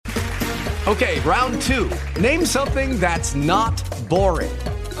Okay, round two. Name something that's not boring.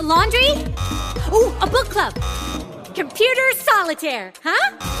 A laundry? Ooh, a book club. Computer solitaire,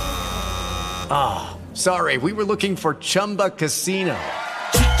 huh? Ah, sorry, we were looking for Chumba Casino.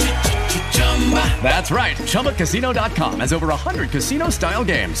 That's right, ChumbaCasino.com has over 100 casino-style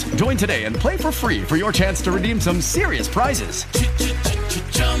games. Join today and play for free for your chance to redeem some serious prizes.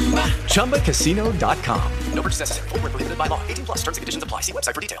 ChumbaCasino.com. No purchase necessary. Void where prohibited by law. 18+ terms and conditions apply. See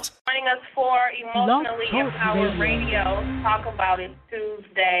website for details. Joining us for Emotionally Empowered Radio, Talk About It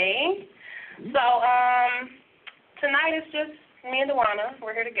Tuesday. So, tonight it's just me and Dewana.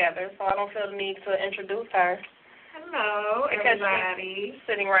 We're here together, so I don't feel the need to introduce her. Hello, everybody. She's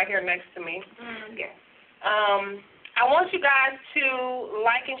sitting right here next to me. Yes. I want you guys to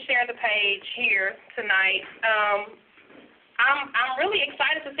like and share the page here tonight. I'm really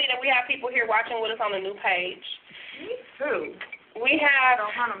excited to see that we have people here watching with us on the new page. Me too. We have...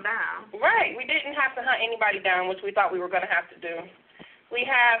 Don't hunt them down. Right. We didn't have to hunt anybody down, which we thought we were going to have to do. We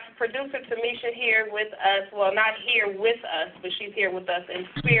have producer Tamisha here with us. Well, not here with us, but she's here with us in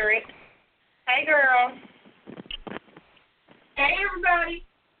spirit. Hey, girl. Hey, everybody.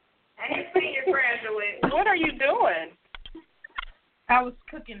 Hey, senior graduate. What are you doing? I was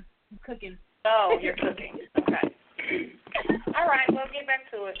cooking. Oh, you're cooking. Okay. All right, we'll get back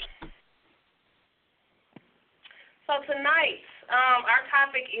to it. So tonight, our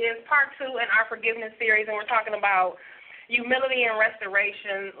topic is part 2 in our forgiveness series, and we're talking about humility and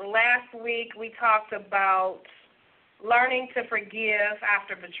restoration. Last week, we talked about learning to forgive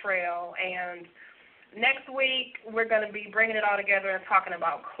after betrayal, and next week, we're going to be bringing it all together and talking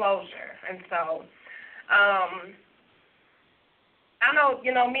about closure. And so I know,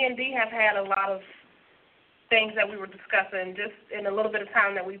 me and Dee have had a lot of things that we were discussing just in a little bit of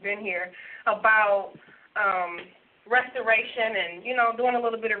time that we've been here about restoration and, doing a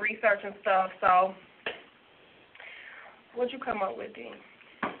little bit of research and stuff. So what'd you come up with, Dee?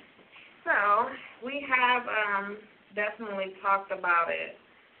 So we have definitely talked about it.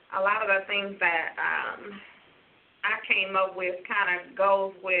 A lot of the things that I came up with kind of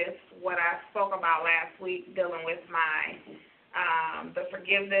goes with what I spoke about last week dealing with my the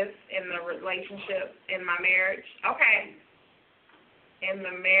forgiveness in the relationship in my marriage. Okay. In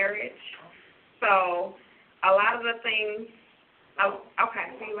the marriage. So a lot of the things, okay,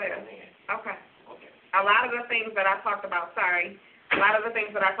 see you later. Okay. A lot of the things that I talked about,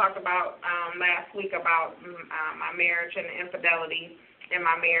 last week about my marriage and the infidelity in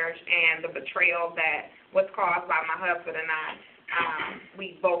my marriage and the betrayal that was caused by my husband and I.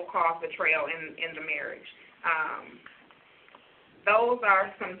 We both caused betrayal in the marriage. Those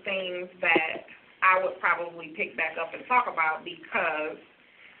are some things that I would probably pick back up and talk about because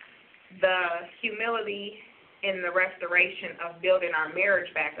the humility in the restoration of building our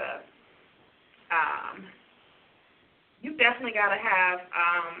marriage back up, you definitely got to have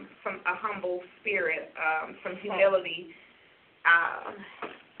a humble spirit, some humility.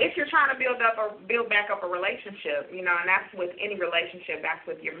 If you're trying to build back up a relationship, and that's with any relationship. That's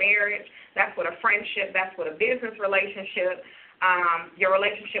with your marriage. That's with a friendship. That's with a business relationship. Your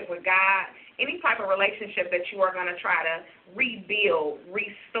relationship with God, any type of relationship that you are going to try to rebuild,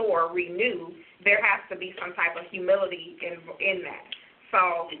 restore, renew, there has to be some type of humility in that.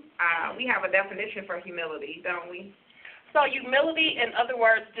 So we have a definition for humility, don't we? So humility, in other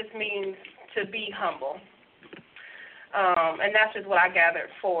words, just means to be humble. And that's just what I gathered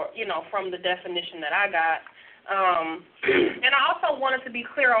from the definition that I got. And I also wanted to be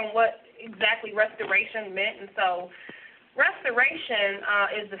clear on what exactly restoration meant. And so restoration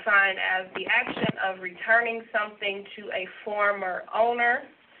is defined as the action of returning something to a former owner,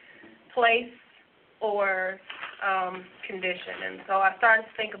 place, or condition. And so I started to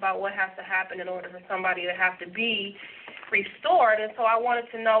think about what has to happen in order for somebody to have to be restored. And so I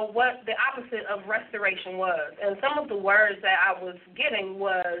wanted to know what the opposite of restoration was. And some of the words that I was getting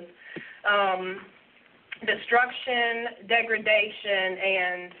was destruction, degradation,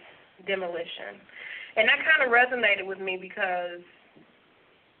 and demolition. And that kind of resonated with me because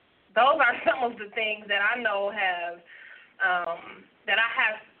those are some of the things that I know that I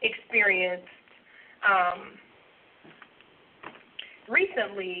have experienced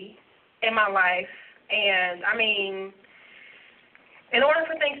recently in my life. And, I mean, in order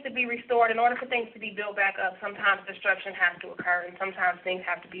for things to be restored, in order for things to be built back up, sometimes destruction has to occur, and sometimes things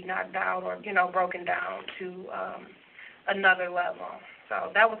have to be knocked down or, broken down to another level.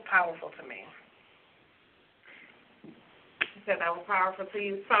 So that was powerful to me. Said that was powerful to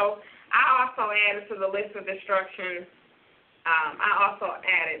you. So I also added to the list of destruction, I also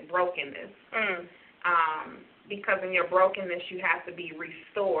added brokenness. because in your brokenness you have to be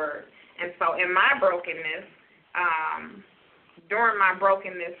restored. And so in my brokenness, during my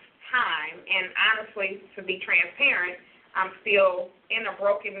brokenness time, and honestly, to be transparent, I'm still in a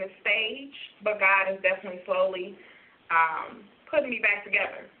brokenness stage, but God is definitely slowly putting me back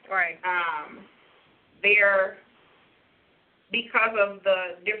together. Right. Because of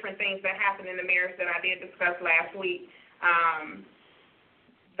the different things that happened in the marriage that I did discuss last week,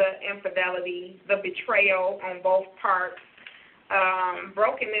 the infidelity, the betrayal on both parts,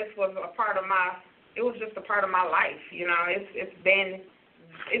 brokenness was a part of it was just a part of my life. You know, it's been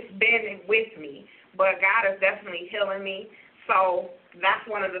with me, but God is definitely healing me. So that's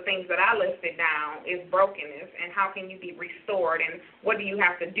one of the things that I listed down is brokenness, and how can you be restored, and what do you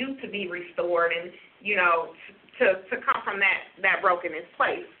have to do to be restored, and, you know, to come from that brokenness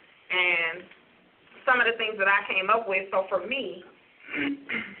place. And some of the things that I came up with, so for me,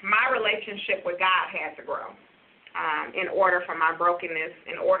 my relationship with God had to grow in order for my brokenness,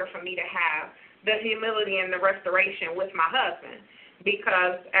 in order for me to have the humility and the restoration with my husband.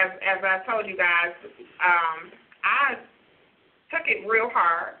 Because as I told you guys, I took it real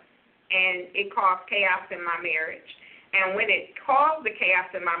hard, and it caused chaos in my marriage. And when it caused the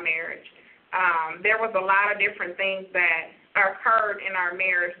chaos in my marriage, there was a lot of different things that occurred in our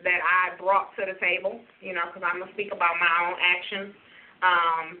marriage that I brought to the table, you know, because I'm going to speak about my own actions,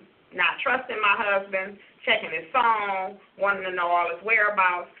 not trusting my husband, checking his phone, wanting to know all his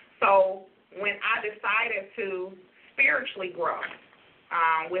whereabouts. So when I decided to spiritually grow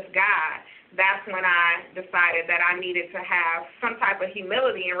with God, that's when I decided that I needed to have some type of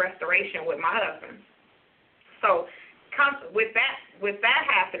humility and restoration with my husband. So with that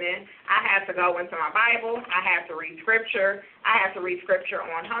happening, I had to go into my Bible. I had to read scripture. I had to read scripture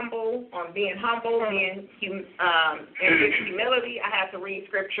on being humble, being in humility. I had to read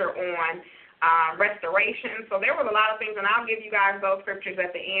scripture on restoration. So there was a lot of things, and I'll give you guys those scriptures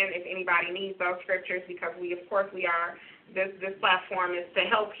at the end if anybody needs those scriptures, because we are. This platform is to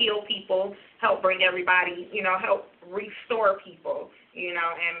help heal people, help bring everybody, you know, help restore people, you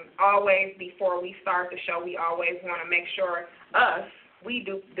know, and always before we start the show, we always want to make sure we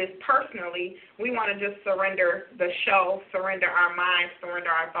do this personally, we want to just surrender the show, surrender our minds,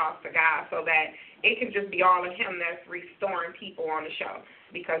 surrender our thoughts to God, so that it can just be all of Him that's restoring people on the show,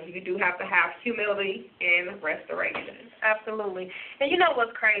 because you do have to have humility and restoration. Absolutely. And you know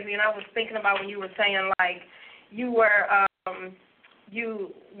what's crazy, and I was thinking about when you were saying, like, you were, you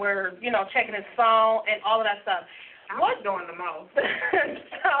know, checking his phone and all of that stuff. I was doing the most.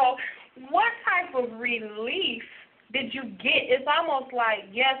 So what type of relief did you get? It's almost like,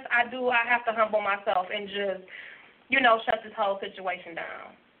 yes, I have to humble myself and just, you know, shut this whole situation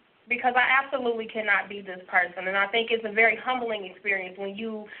down, because I absolutely cannot be this person. And I think it's a very humbling experience when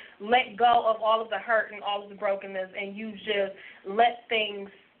you let go of all of the hurt and all of the brokenness, and you just let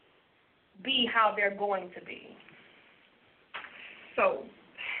things be how they're going to be. So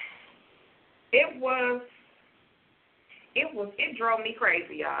it drove me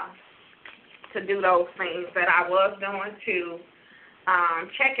crazy, y'all, to do those things that I was doing, to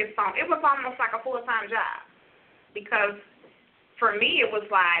check his phone. It was almost like a full-time job, because for me it was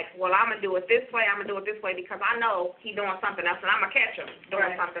like, well, I'm going to do it this way, because I know he's doing something else, and I'm going to catch him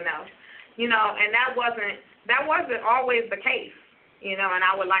doing something else. You know, and that wasn't always the case, you know, and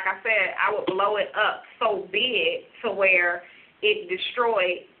I would blow it up so big to where it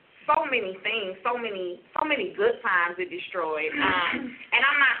destroyed so many things, so many good times it destroyed. And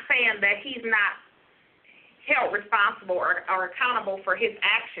I'm not saying that he's not held responsible or accountable for his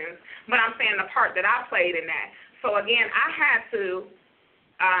actions, but I'm saying the part that I played in that. So again, I had to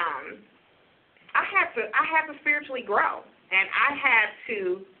spiritually grow, and I had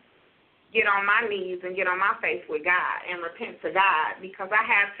to get on my knees and get on my face with God and repent to God, because I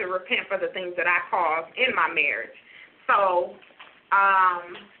had to repent for the things that I caused in my marriage. So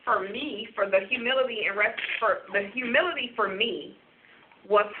for me, the humility for me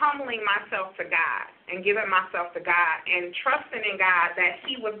was humbling myself to God and giving myself to God and trusting in God that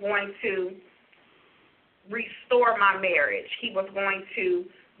He was going to restore my marriage. He was going to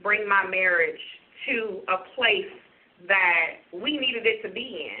bring my marriage to a place that we needed it to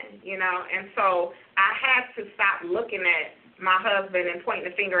be in, you know. And so I had to stop looking at my husband and pointing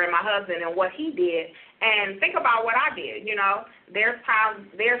the finger at my husband and what he did, and think about what I did, you know. There's times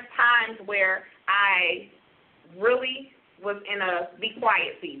where I really was in a be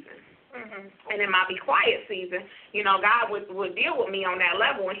quiet season. Mm-hmm. And in my be quiet season, you know, God would deal with me on that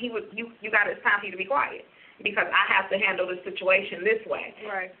level, and He would, you got, it's time for you to be quiet, because I have to handle the situation this way.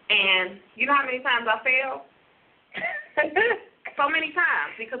 Right. And you know how many times I failed? so many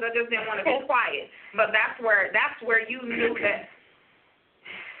times because I just didn't want to be quiet. But that's where you knew that.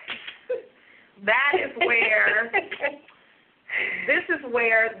 That is where this is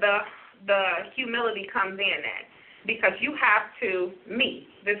where the humility comes in at, because you have to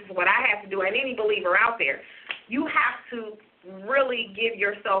this is what I have to do, and any believer out there, you have to really give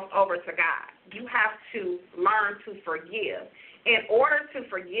yourself over to God. You have to learn to forgive. In order to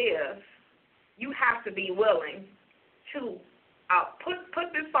forgive, you have to be willing to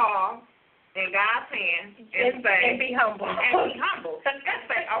put this all in God's hands and be humble. And be humble. And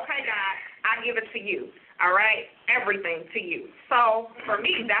say, okay, God, I give it to you. All right? Everything to you. So, for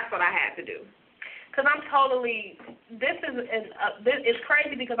me, that's what I had to do. Because I'm totally, it's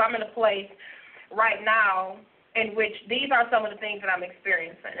crazy because I'm in a place right now in which these are some of the things that I'm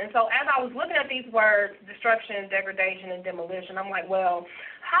experiencing. And so as I was looking at these words, destruction, degradation, and demolition, I'm like, well,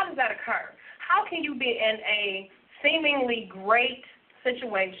 how does that occur? How can you be in a seemingly great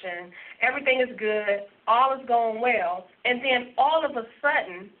situation, everything is good, all is going well, and then all of a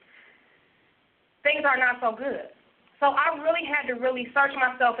sudden, things are not so good? So I really had to search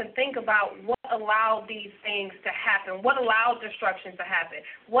myself and think about what allowed these things to happen, what allowed destruction to happen,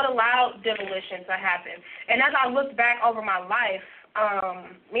 what allowed demolition to happen. And as I looked back over my life,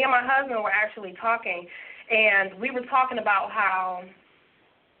 me and my husband were actually talking, and we were talking about how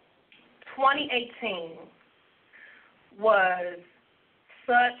 2018 was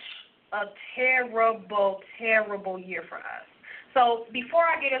such a terrible, terrible year for us. So before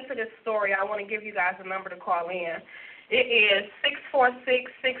I get into this story, I want to give you guys a number to call in. It is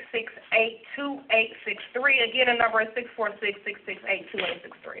 646-668-2863. Again, the number is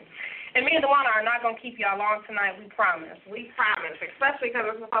 646-668-2863. And me and Dewana are not going to keep y'all long tonight, we promise. We promise, especially because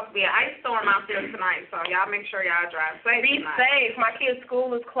it's supposed to be an ice storm out there tonight, so y'all make sure y'all drive safe Be tonight. safe. My kids'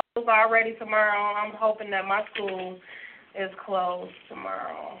 school is closed already tomorrow. I'm hoping that my school is closed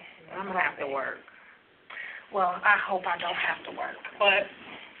tomorrow. I'm going to have to work. Well, I hope I don't have to work. But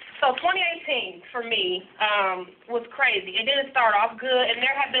so 2018 for me was crazy. It didn't start off good, and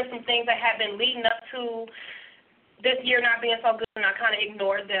there have been some things that have been leading up to this year not being so good, and I kind of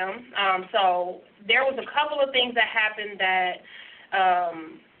ignored them. So there was a couple of things that happened that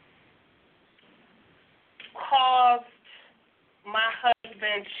caused my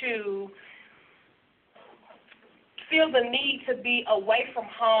husband to feel the need to be away from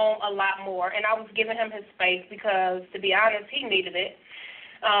home a lot more, and I was giving him his space because, to be honest, he needed it.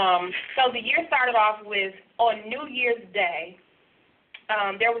 So the year started off with, on New Year's Day,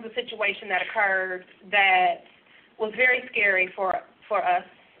 there was a situation that occurred that was very scary for us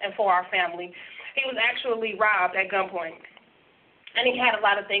and for our family. He was actually robbed at gunpoint, and he had a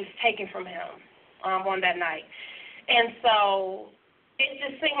lot of things taken from him on that night. And so it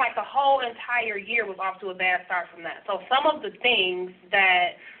just seemed like the whole entire year was off to a bad start from that. So some of the things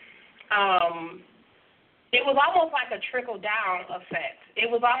that it was almost like a trickle-down effect. It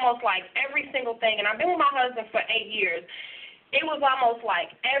was almost like every single thing, and I've been with my husband for 8 years, it was almost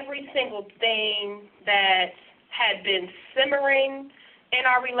like every single thing that had been simmering in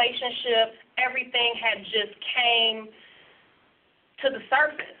our relationship, everything had just came to the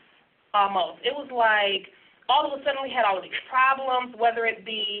surface almost. It was like all of a sudden we had all of these problems, whether it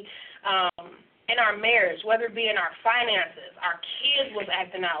be in our marriage, whether it be in our finances, our kids was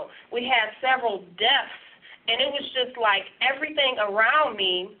acting out. We had several deaths, and it was just like everything around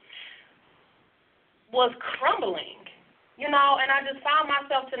me was crumbling, you know, and I just found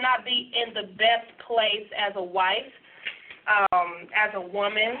myself to not be in the best place as a wife, as a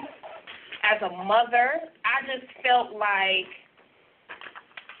woman, as a mother. I just felt like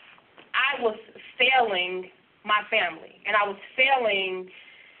I was failing my family, and I was failing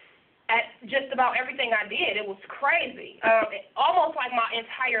at just about everything I did. It was crazy. Almost like my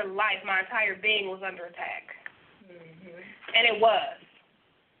entire life, my entire being was under attack. Mm-hmm. And it was.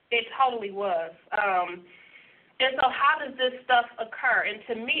 It totally was. And so how does this stuff occur? And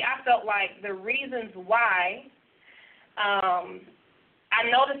to me, I felt like the reasons why, I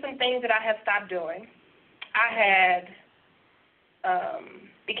noticed some things that I had stopped doing. I had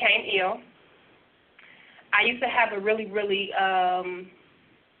became ill. I used to have a really,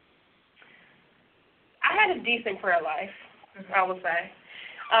 I had a decent prayer life, I would say.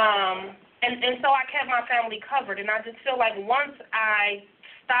 And so I kept my family covered, and I just feel like once I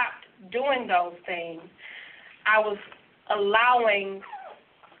stopped doing those things, I was allowing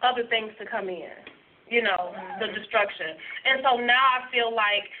other things to come in, you know, the destruction. And so now I feel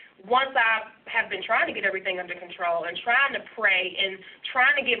like once I have been trying to get everything under control and trying to pray and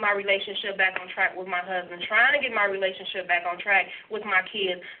trying to get my relationship back on track with my husband, trying to get my relationship back on track with my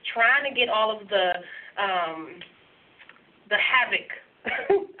kids, trying to get all of the the havoc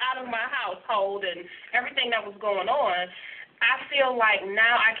out of my household and everything that was going on, I feel like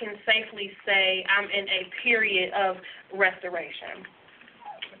now I can safely say I'm in a period of restoration.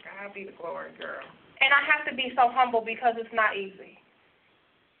 God be the glory, girl. And I have to be so humble because it's not easy.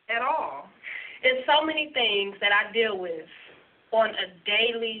 At all. It's so many things that I deal with on a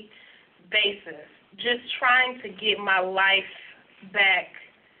daily basis, just trying to get my life back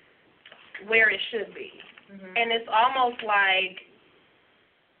where it should be. Mm-hmm. And it's almost like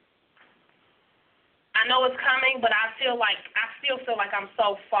I know it's coming, but I still feel like I'm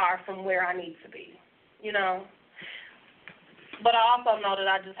so far from where I need to be, you know. But I also know that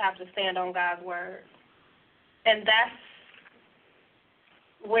I just have to stand on God's word. And that's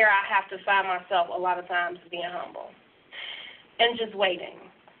where I have to find myself a lot of times being humble and just waiting.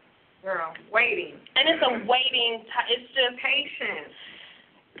 Girl, waiting. And it's a waiting, it's just patience.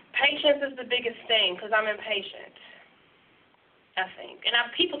 Patience is the biggest thing because I'm impatient, I think. And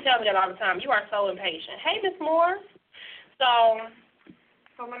people tell me that all the time. You are so impatient. Hey, Miss Moore. So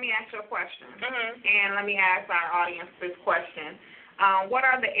let me ask you a question. Mm-hmm. And let me ask our audience this question. What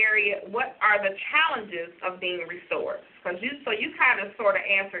are the challenges of being restored? So you kind of sort of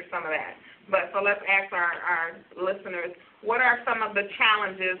answered some of that. But so let's ask our listeners, what are some of the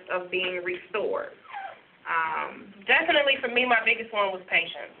challenges of being restored? Definitely for me, my biggest one was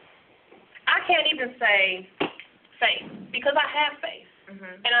patience. I can't even say faith because I have faith.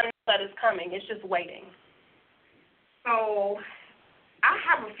 Mm-hmm. And I know that it's coming. It's just waiting. So I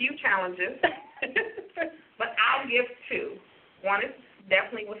have a few challenges, but I'll give two. One is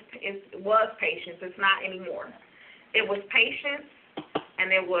definitely was patience. It's not anymore. It was patience,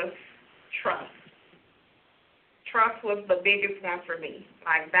 and it was trust. Trust was the biggest one for me.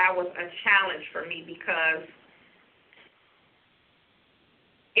 Like, that was a challenge for me because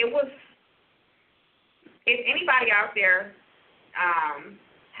it was, if anybody out there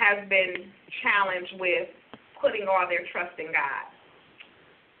has been challenged with putting all their trust in God,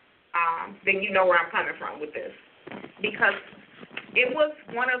 then you know where I'm coming from with this. Because it was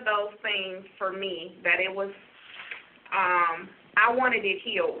one of those things for me that it was, I wanted it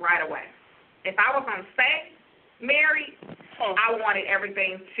healed right away. If I was going to stay married, I wanted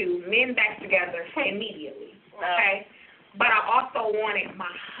everything to mend back together immediately, okay? But I also wanted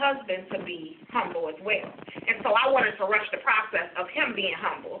my husband to be humble as well. And so I wanted to rush the process of him being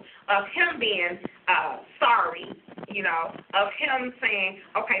humble, of him being sorry, you know, of him saying,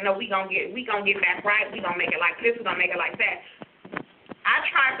 okay, no, we gonna get back right, we gonna make it like this, we gonna make it like that. I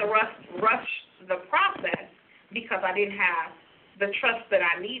tried to rush the process because I didn't have the trust that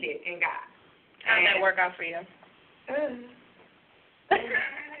I needed in God. How did that work out for you? How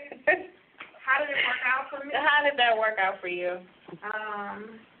did it work out for me? How did that work out for you?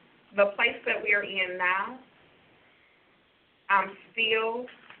 The place that we're in now,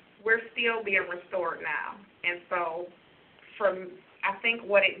 we're still being restored now. And so I think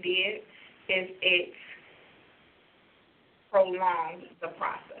what it did is it prolonged the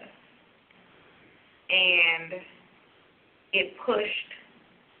process. And it pushed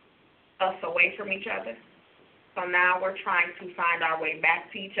us away from each other. So now we're trying to find our way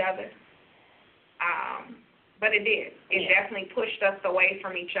back to each other. But it did. It definitely pushed us away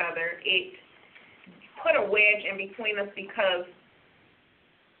from each other. It put a wedge in between us because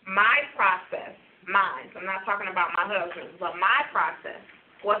my process, mine, so I'm not talking about my husband, but my process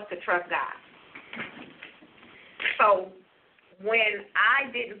was to trust God. So when I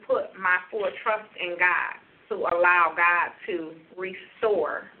didn't put my full trust in God to allow God to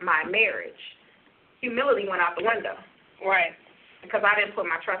restore my marriage, humility went out the window. Right. Because I didn't put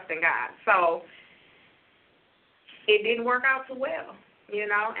my trust in God. So it didn't work out too well, you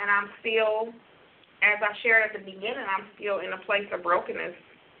know, and I'm still, as I shared at the beginning, I'm still in a place of brokenness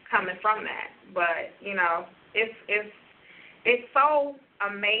coming from that. But, you know, it's so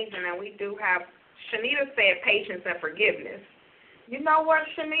amazing, and we do have, Shanita said patience and forgiveness. You know what,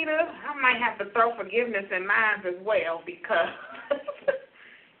 Shanita? I might have to throw forgiveness in mine as well because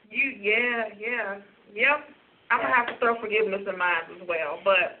I'm going to have to throw forgiveness in mine as well.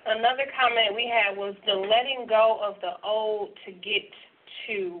 But another comment we had was the letting go of the old to get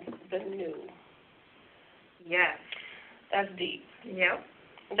to the new. Yes. That's deep. Yep.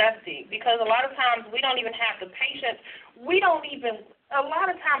 That's deep because a lot of times we don't even have the patience. A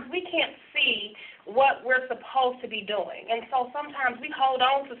lot of times we can't see what we're supposed to be doing. And so sometimes we hold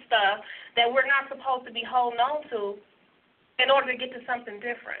on to stuff that we're not supposed to be holding on to in order to get to something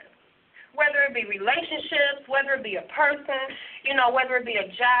different. Whether it be relationships, whether it be a person, you know, whether it be a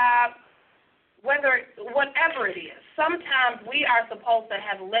job, whatever it is. Sometimes we are supposed to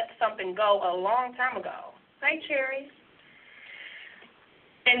have let something go a long time ago. Hey, Cherry.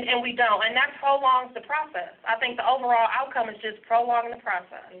 And we don't, and that prolongs the process. I think the overall outcome is just prolonging the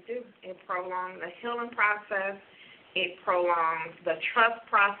process. It do. It prolongs the healing process. It prolongs the trust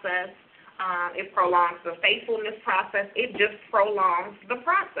process. It prolongs the faithfulness process. It just prolongs the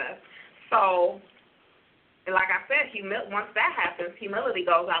process. So, like I said, once that happens, humility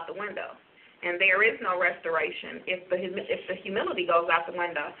goes out the window, and there is no restoration if the humility goes out the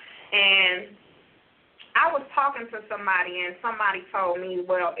window. And I was talking to somebody, and somebody told me,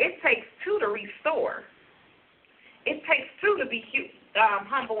 well, it takes two to restore. It takes two to be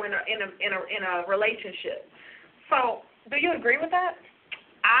humble in a relationship. So, do you agree with that?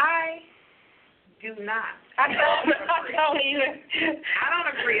 I do not. I don't either. I don't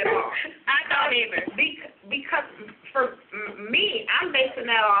agree at all. I don't either. Because for me, I'm basing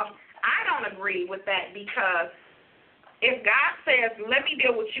that off. I don't agree with that because if God says, "Let me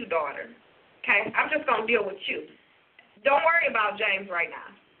deal with you, daughter," okay, I'm just going to deal with you. Don't worry about James right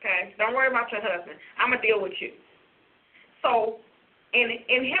now, okay? Don't worry about your husband. I'm going to deal with you. So in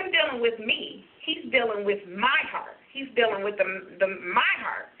him dealing with me, he's dealing with my heart. He's dealing with my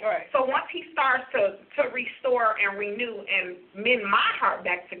heart. Right. So once he starts to restore and renew and mend my heart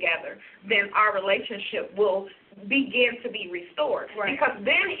back together, then our relationship will begin to be restored. Right. Because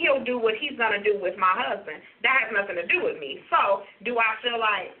then he'll do what he's going to do with my husband. That has nothing to do with me. So do I feel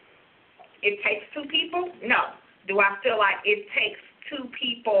like it takes two people? No. Do I feel like it takes two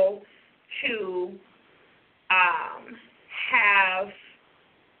people to have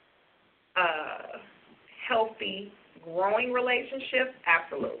a healthy, growing relationship?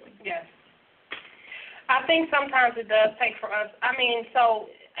 Absolutely. Yes. I think sometimes it does take for us. I mean, so,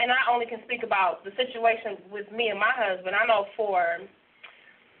 and I only can speak about the situation with me and my husband. I know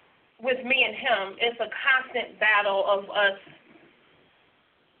with me and him, it's a constant battle of us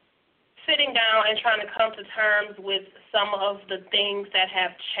sitting down and trying to come to terms with some of the things that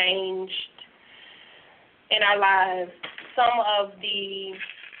have changed in our lives, some of the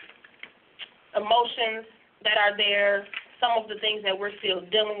emotions that are there, some of the things that we're still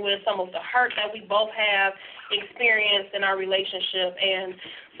dealing with, some of the hurt that we both have experienced in our relationship. And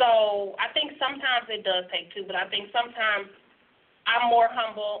so I think sometimes it does take two, but I think sometimes I'm more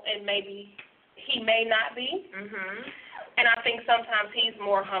humble and maybe he may not be. Mm-hmm. And I think sometimes he's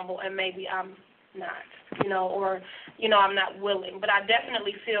more humble and maybe I'm not, or, I'm not willing. But I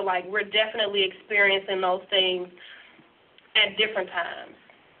definitely feel like we're definitely experiencing those things at different times.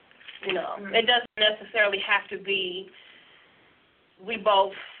 Mm-hmm. It doesn't necessarily have to be we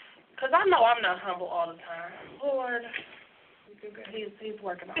both, because I know I'm not humble all the time. Lord, he's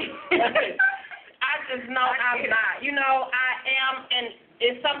working on it. I just know I'm not. I am, and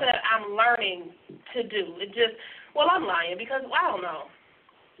it's something that I'm learning to do. I'm lying because I don't know.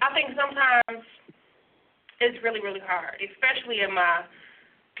 I think sometimes it's really, really hard, especially in my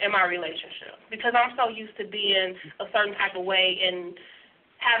relationship, because I'm so used to being a certain type of way and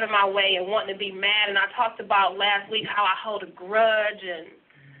having my way and wanting to be mad. And I talked about last week how I hold a grudge and,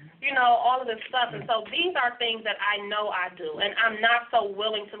 all of this stuff. And so these are things that I know I do. And I'm not so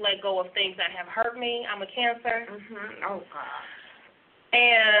willing to let go of things that have hurt me. I'm a Cancer. Mm-hmm. Oh, God.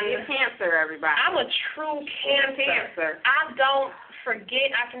 And you're Cancer, everybody. I'm a true Cancer. I don't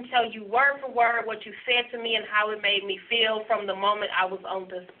forget. I can tell you word for word what you said to me and how it made me feel from the moment I was on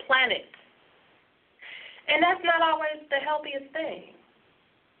this planet. And that's not always the healthiest thing.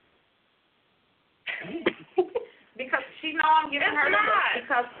 Because she know I'm giving her number.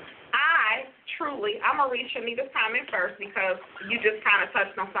 Because I'm going to read Shanita's comment first because you just kind of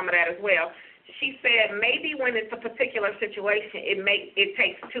touched on some of that as well. She said maybe when it's a particular situation, it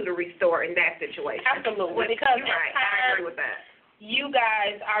takes two to restore in that situation. Absolutely. Because right. I agree with that. You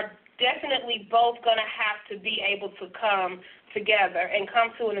guys are definitely both going to have to be able to come together and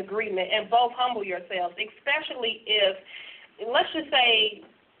come to an agreement and both humble yourselves, especially if, let's just say,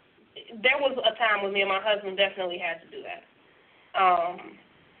 there was a time when me and my husband definitely had to do that.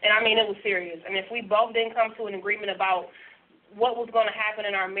 And I mean, it was serious. And if we both didn't come to an agreement about what was going to happen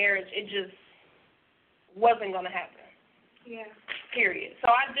in our marriage, it just wasn't going to happen. Yeah. Period. So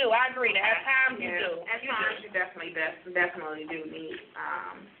I agree that at times you do. At times you definitely do need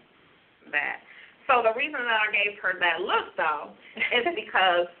that. So the reason that I gave her that look, though, is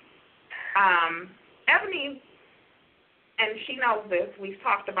because Ebony, and she knows this, we've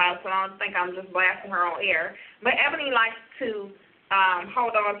talked about it, so I don't think I'm just blasting her on air, but Ebony likes to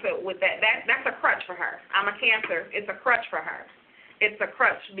hold on to with that. That's a crutch for her. I'm a Cancer. It's a crutch for her. It's a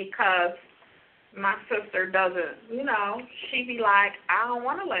crutch because my sister doesn't, she be like, I don't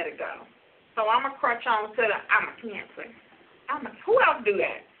want to let it go. So I'm a crutch on to I'm a Cancer. Who else do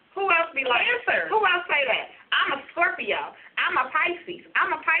that? Who else be like Cancer. Who else say that? I'm a Scorpio. I'm a Pisces.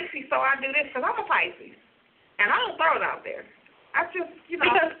 I'm a Pisces, so I do this because I'm a Pisces. And I don't throw it out there. I just,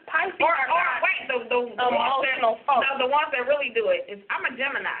 Because Pisces are not wait, the emotional folks. The ones that really do it is I'm a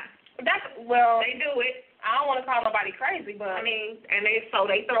Gemini. They do it. I don't want to call nobody crazy, but I mean, and they throw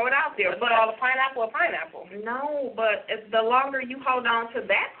it out there. but all the pineapple or pineapple. No, but the longer you hold on to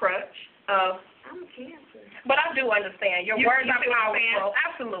that crutch of I'm a Cancer. But I do understand. Your words are powerful.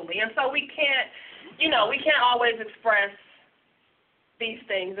 Absolutely. And so we can't always express these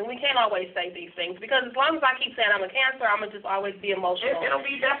things, and we can't always say these things, because as long as I keep saying I'm a Cancer, I'm going to just always be emotional. It'll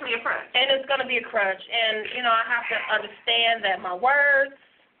be definitely a crutch. And it's going to be a crutch. And, I have to understand that my words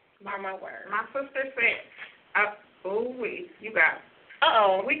are my words. My sister said, you got it.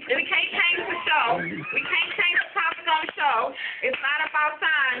 Uh-oh. We can't change the show. We can't change the topic on the show. It's not about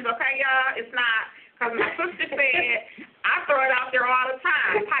signs, okay, y'all? It's not. Because my sister said, I throw it out there all the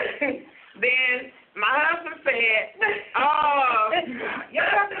time. Then my husband said, your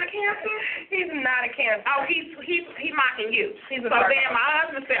husband a Cancer? He's not a Cancer. Oh, he's mocking you. He's a so then my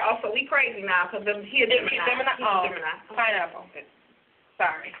husband said, so we crazy now because he a Gemini. He's a Gemini. Pineapple.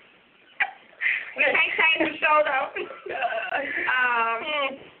 Sorry. We can't change the show, though.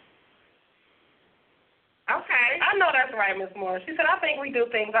 Okay. I know that's right, Ms. Moore. She said, I think we do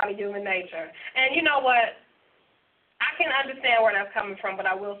things out of human nature. And you know what? I can understand where that's coming from, but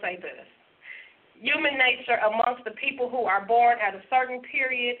I will say this. Human nature amongst the people who are born at a certain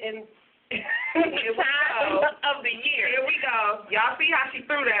period in time of the year. Here we go. Y'all see how she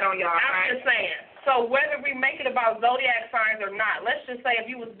threw that on y'all, right? I'm just saying. So whether we make it about zodiac signs or not, let's just say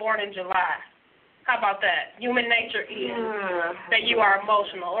if you was born in July, how about that? Human nature is that you are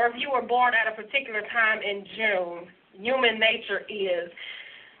emotional. Or if you were born at a particular time in June, human nature is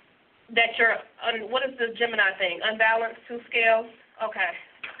that you're, what is the Gemini thing? Unbalanced, 2 scales? Okay.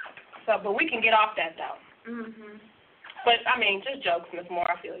 So, but we can get off that, though. Mm-hmm. But, I mean, just jokes, Ms. Moore.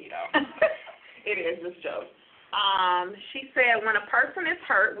 I feel you, though. It is just jokes. She said, when a person is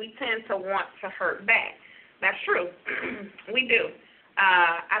hurt, we tend to want to hurt back. That's true. We do.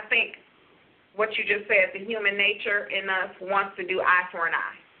 I think what you just said, the human nature in us wants to do eye for an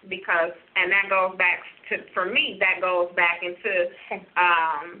eye. And that goes back to, for me, that goes back into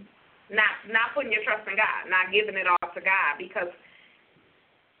not putting your trust in God, not giving it all to God, because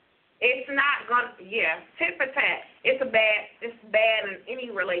it's not tit for tat. It's bad in any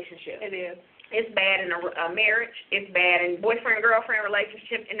relationship. It is. It's bad in a marriage. It's bad in boyfriend-girlfriend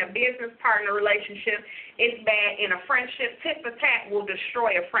relationship, in a business partner relationship. It's bad in a friendship. Tit for tat will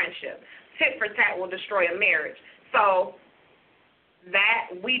destroy a friendship. Tit for tat will destroy a marriage. So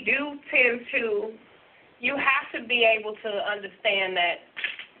that we do tend to, you have to be able to understand that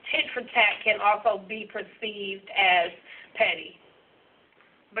tit for tat can also be perceived as petty.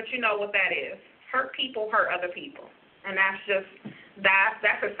 But you know what that is. Hurt people hurt other people. And that's as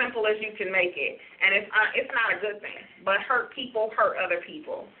simple as you can make it. And it's not a good thing. But hurt people hurt other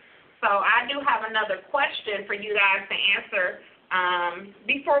people. So I do have another question for you guys to answer.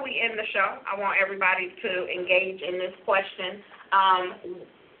 Before we end the show, I want everybody to engage in this question.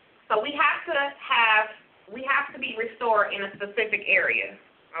 So we have to be restored in a specific area,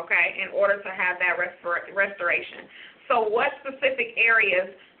 okay, in order to have that restoration. So what specific areas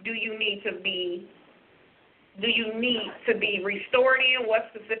do you need to be restored in? What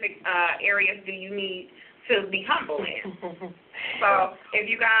specific areas do you need to be humble in? So if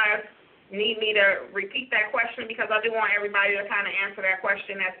you guys need me to repeat that question, because I do want everybody to kind of answer that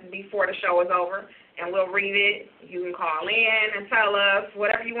question before the show is over, and we'll read it. You can call in and tell us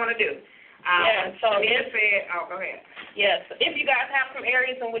whatever you want to do. So go ahead. Yes. If you guys have some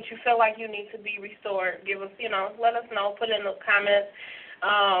areas in which you feel like you need to be restored, give us, let us know. Put it in the comments.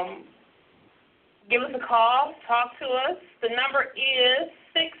 Give us a call. Talk to us. The number is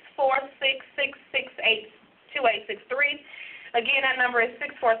 646-668-2863. Again, that number is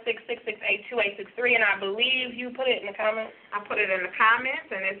 646-668-2863, and I believe you put it in the comments. I put it in the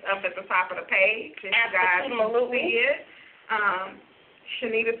comments, and it's up at the top of the page. Absolutely. You guys see it.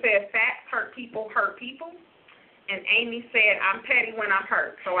 Shanita said, facts hurt people, and Amy said, I'm petty when I'm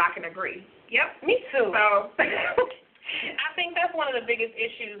hurt, so I can agree. Yep. Me too. So I think that's one of the biggest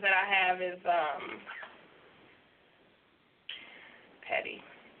issues that I have is petty.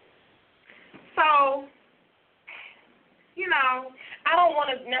 So, I don't want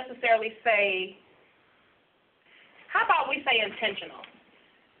to necessarily say, how about we say intentional?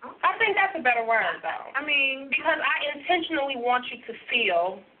 Okay. I think that's a better word, though. I mean, because I intentionally want you to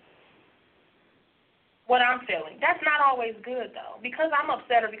feel what I'm feeling. That's not always good, though. Because I'm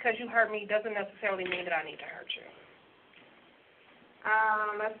upset or because you hurt me doesn't necessarily mean that I need to hurt you.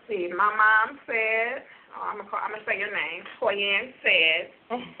 Let's see. My mom said, I'm gonna say your name. Toyanne said,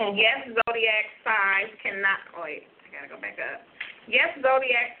 yes, zodiac signs cannot. Oh, wait, I gotta go back up. Yes,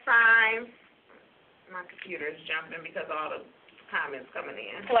 zodiac signs. My computer is jumping because of all the comments coming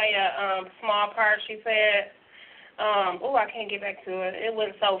in. Play a small part. She said, I can't get back to it. It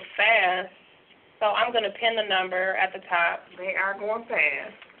went so fast. So I'm gonna pin the number at the top. They are going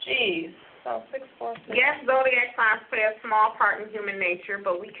fast. Jeez. So 646. Yes, zodiac signs play a small part in human nature,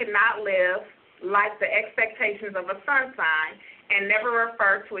 but we cannot live like the expectations of a sun sign and never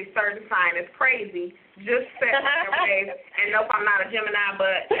refer to a certain sign as crazy. Just set their ways. And nope, I'm not a Gemini,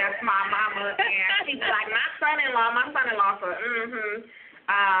 but that's my mama. And she's like, my son-in-law. So,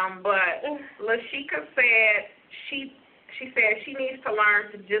 But Lashika said she said she needs to learn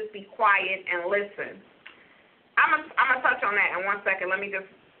to just be quiet and listen. I'm gonna touch on that in 1 second. Let me just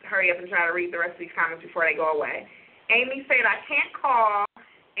hurry up and try to read the rest of these comments before they go away. Amy said, I can't call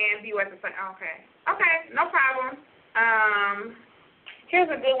and view at the same. Okay, no problem.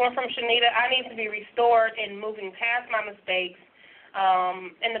 Here's a good one from Shanita. I need to be restored in moving past my mistakes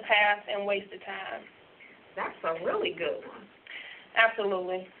in the past and wasted time. That's a really good one.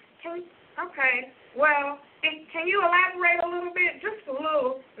 Absolutely. Okay. Well, can you elaborate a little bit? Just a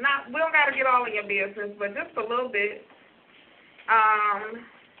little. We don't got to get all in your business, but just a little bit.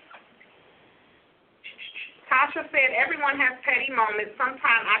 Tasha said, everyone has petty moments.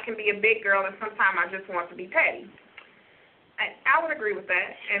 Sometimes I can be a big girl, and sometimes I just want to be petty. I would agree with that,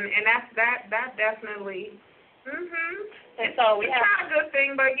 and that definitely. And so it's not a good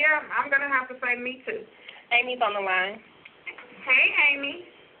thing, but yeah, I'm gonna have to say me too. Amy's on the line. Hey, Amy.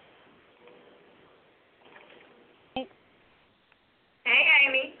 Hey,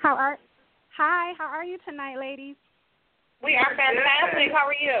 Amy. Hi, how are you tonight, ladies? We are fantastic. How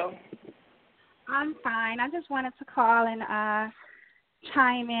are you? I'm fine. I just wanted to call and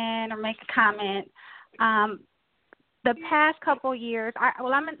chime in or make a comment. The past couple years,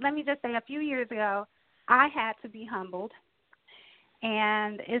 let me just say a few years ago, I had to be humbled,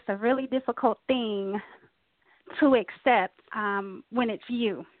 and it's a really difficult thing to accept when it's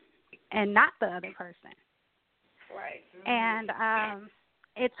you and not the other person. Right. And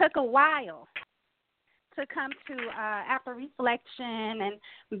it took a while to come to after reflection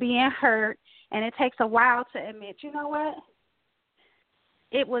and being hurt, and it takes a while to admit, you know what?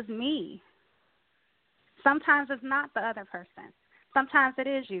 It was me. Sometimes it's not the other person. Sometimes it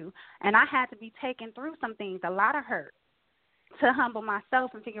is you. And I had to be taken through some things, a lot of hurt, to humble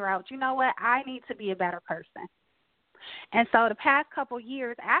myself and figure out, you know what? I need to be a better person. And so the past couple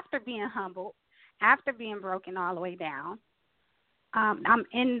years, after being humbled, after being broken all the way down, I'm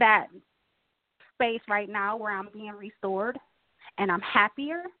in that space right now where I'm being restored, and I'm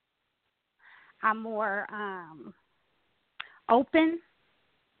happier. I'm more open.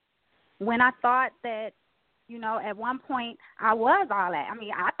 When I thought that, you know, at one point I was all that. I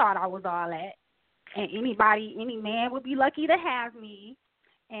mean, I thought I was all that, and any man would be lucky to have me,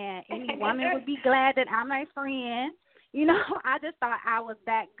 and any woman would be glad that I'm my friend. You know, I just thought I was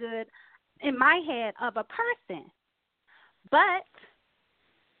that good in my head of a person. But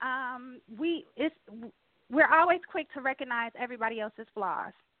we're always quick to recognize everybody else's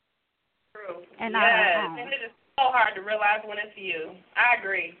flaws. True. And yes, and it is so hard to realize when it's you. I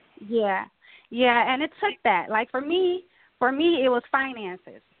agree. Yeah, and it took that. Like for me, it was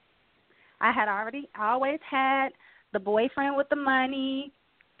finances. I always had the boyfriend with the money.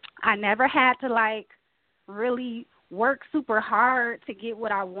 I never had to like really work super hard to get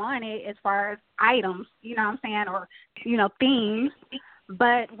what I wanted as far as items, you know what I'm saying, or, you know, things.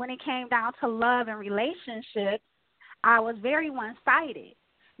 But when it came down to love and relationships, I was very one-sided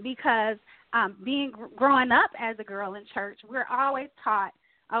because growing up as a girl in church, we're always taught,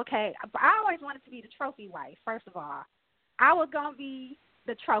 okay, I always wanted to be the trophy wife, first of all. I was going to be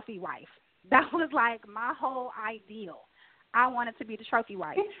the trophy wife. That was like my whole ideal. I wanted to be the trophy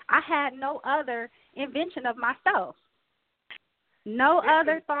wife. I had no other invention of myself. No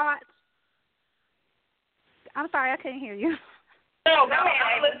other thoughts. I'm sorry, I couldn't hear you. No, go ahead.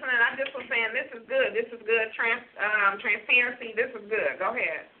 I'm listening. I just was saying this is good. This is good. Transparency. This is good. Go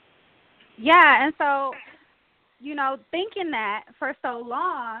ahead. Yeah, and so, you know, thinking that for so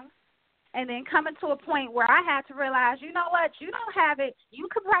long, and then coming to a point where I had to realize, you know what, you don't have it. You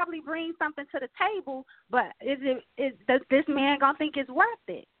could probably bring something to the table, but does this man gonna think it's worth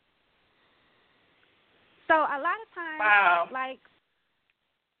it? So a lot of times, like,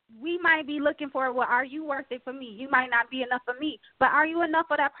 we might be looking for, well, are you worth it for me? You might not be enough for me, but are you enough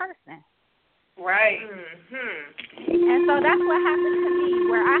for that person? Right. And so that's what happened to me,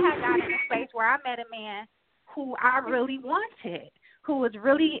 where I had got in a space where I met a man who I really wanted, who was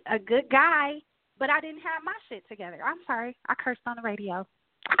really a good guy, but I didn't have my shit together. I'm sorry. I cursed on the radio.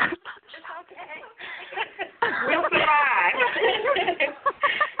 It's okay. We'll survive.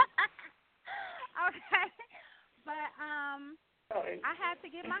 Okay. But I had to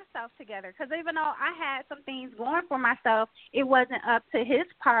get myself together because even though I had some things going for myself, it wasn't up to his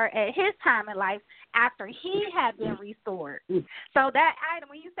part at his time in life after he had been restored. So that item,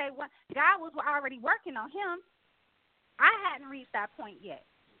 when you say God was already working on him, I hadn't reached that point yet.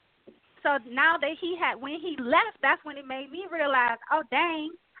 So now that when he left, that's when it made me realize, oh, dang,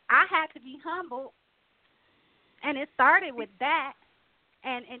 I had to be humbled. And it started with that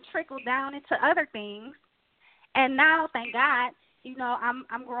and trickled down into other things. And now, thank God,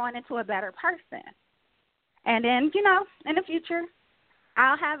 I'm growing into a better person. And then, in the future,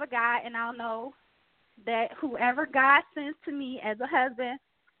 I'll have a guy and I'll know that whoever God sends to me as a husband,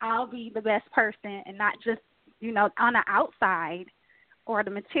 I'll be the best person and not just, on the outside or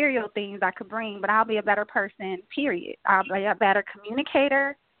the material things I could bring, but I'll be a better person, period. I'll be a better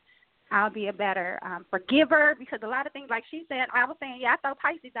communicator. I'll be a better forgiver because a lot of things, like she said, I was saying, I throw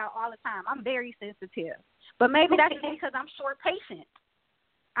Pisces out all the time. I'm very sensitive. But maybe that's just because I'm short patient.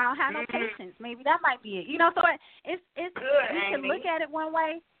 I don't have no patience. Maybe that might be it. So it's good, we can look at it one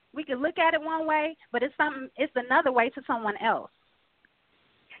way. We can look at it one way, but it's another way to someone else.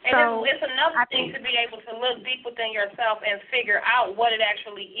 And so it's another thing to be able to look deep within yourself and figure out what it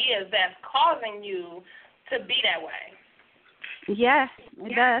actually is that's causing you to be that way. Yes,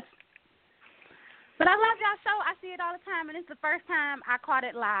 it does. But I love y'all show. I see it all the time, and it's the first time I caught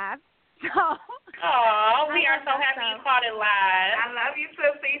it live. So. Oh, we are so happy you caught it live. I love you,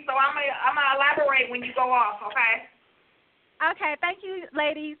 Sissy. So I'm gonna elaborate when you go off, okay? Okay. Thank you,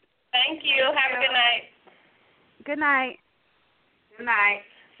 ladies. Thank you. Have a good night. Good night. Good night.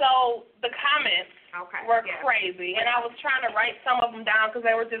 So the comments were crazy, and I was trying to write some of them down because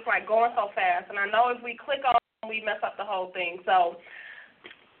they were just like going so fast. And I know if we click on them, we mess up the whole thing. So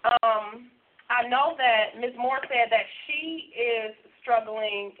I know that Ms. Moore said that she is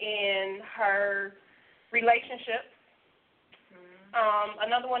struggling in her relationship.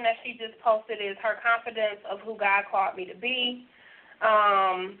 Another one that she just posted is her confidence of who God called me to be.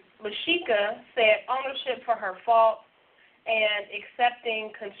 Lashika said ownership for her faults and accepting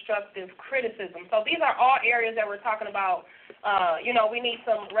constructive criticism. So these are all areas that we're talking about. We need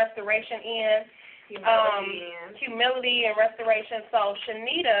some restoration in. Humility and restoration. So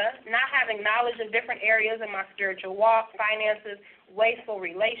Shanita, not having knowledge of different areas in my spiritual walk, finances, wasteful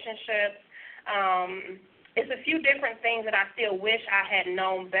relationships. It's a few different things that I still wish I had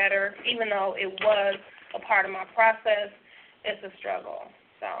known better, even though it was a part of my process. It's a struggle.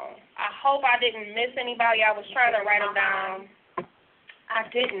 So I hope I didn't miss anybody. I was trying to write them down. I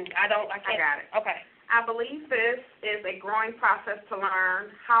didn't. I can't. I got it. Okay. I believe this is a growing process to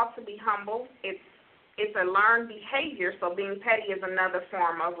learn how to be humble. It's a learned behavior, so being petty is another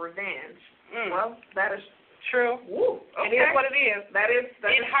form of revenge. Well, that is true. Woo, okay. It is what it is. That is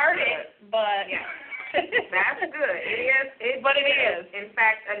it hurt it, but yeah. That's good. It is, in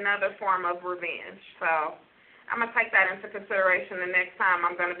fact, another form of revenge. So I'm going to take that into consideration the next time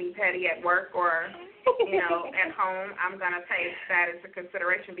I'm going to be petty at work or, at home. I'm going to take that into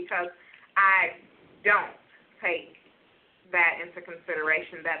consideration because I don't take that into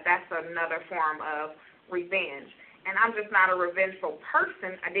consideration, that's another form of revenge. And I'm just not a revengeful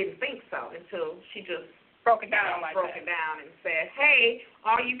person. I didn't think so until she just broke it down and said, "Hey,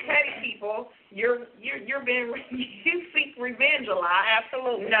 all you petty people, you seek revenge a lot."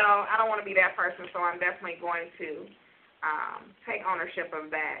 Absolutely. No, I don't want to be that person. So I'm definitely going to take ownership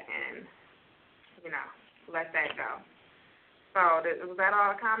of that and let that go. So was that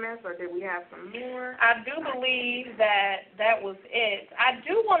all the comments, or did we have some more? I do believe that was it. I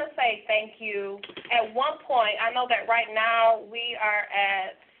do want to say thank you. At one point, I know that right now we are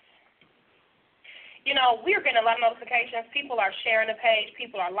at, we're getting a lot of notifications. People are sharing the page.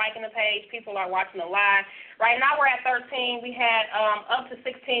 People are liking the page. People are watching the live. Right now we're at 13. We had up to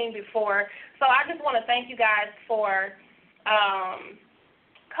 16 before. So I just want to thank you guys for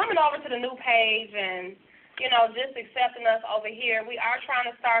coming over to the new page and, just accepting us over here. We are trying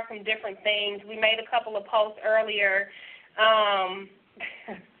to start some different things. We made a couple of posts earlier.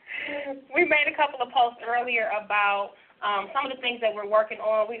 About some of the things that we're working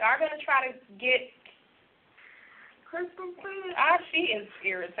on. We are going to try to get Crystal, please. She is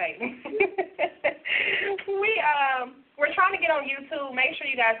irritating. We're trying to get on YouTube. Make sure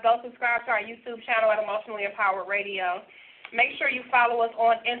you guys go subscribe to our YouTube channel at Emotionally Empowered Radio. Make sure you follow us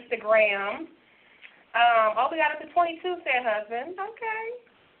on Instagram. We got up to 22, said husband. Okay.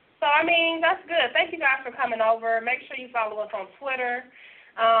 So, I mean, that's good. Thank you guys for coming over. Make sure you follow us on Twitter.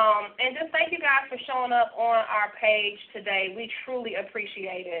 And just thank you guys for showing up on our page today. We truly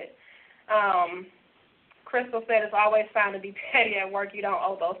appreciate it. Crystal said it's always fine to be petty at work. You don't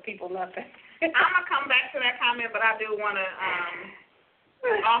owe those people nothing. I'm going to come back to that comment, but I do want to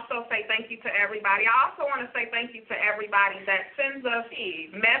also say thank you to everybody. I also want to say thank you to everybody that sends us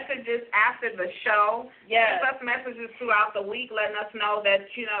messages after the show. Yes. Sends us messages throughout the week letting us know that,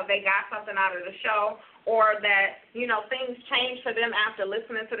 they got something out of the show, or that, things change for them after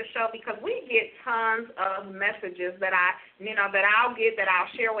listening to the show, because we get tons of messages that I'll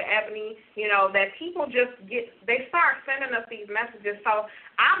share with Ebony, that people they start sending us these messages. So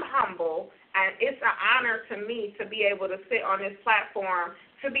I'm humble, and it's an honor to me to be able to sit on this platform,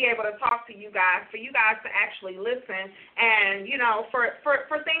 to be able to talk to you guys, for you guys to actually listen, and,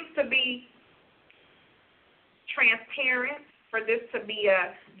 for things to be transparent, for this to be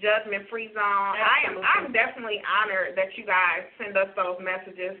a judgment-free zone. I'm definitely honored that you guys send us those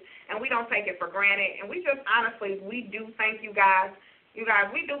messages, and we don't take it for granted. And we just honestly, we do thank you guys. You guys,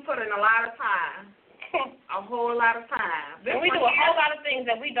 we do put in a lot of time, a whole lot of time. And we do a whole lot of things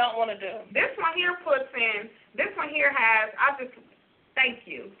that we don't want to do. This one here I just thank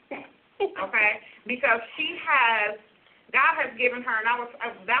you, okay? Because God has given her, and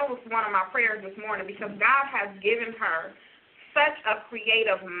that was one of my prayers this morning, because God has given her such a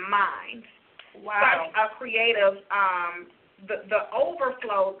creative mind. Wow. Such a creative, the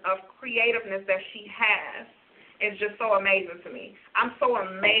overflow of creativeness that she has is just so amazing to me. I'm so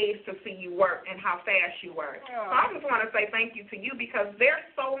amazed to see you work and how fast you work. So I just want to say thank you to you, because there's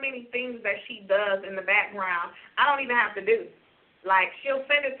so many things that she does in the background I don't even have to do. Like, she'll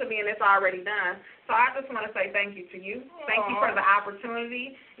send it to me and it's already done. So I just want to say thank you to you. Thank you for the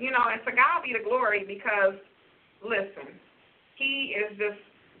opportunity. And to God be the glory, because, listen, He is just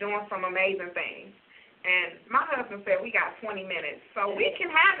doing some amazing things. And my husband said we got 20 minutes, so we can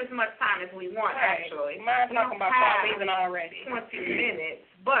have as much time as we want, actually. Mine's talking about fall season already. 20 minutes.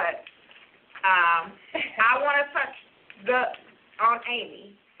 But I want to touch on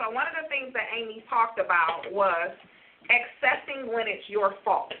Amy. So one of the things that Amy talked about was accepting when it's your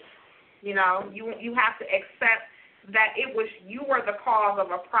fault. You have to accept that you were the cause of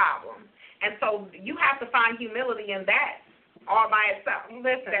a problem. And so you have to find humility in that. All by itself.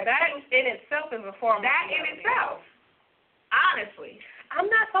 Listen, that in itself is a form of humility. In itself. Honestly. I'm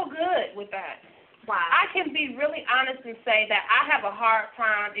not so good with that. Why? I can be really honest and say that I have a hard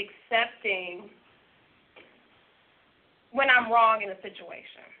time accepting when I'm wrong in a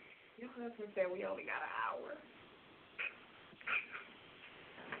situation. Your husband said we only got an hour.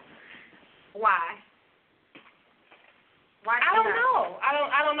 Why? I don't know.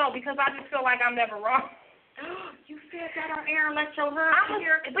 I don't know, because I just feel like I'm never wrong. You said that on air and let your husband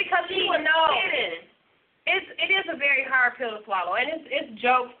hear. Because he would know. It is a very hard pill to swallow, and it's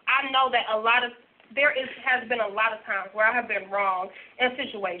jokes. I know that has been a lot of times where I have been wrong in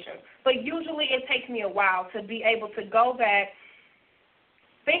situations, but usually it takes me a while to be able to go back,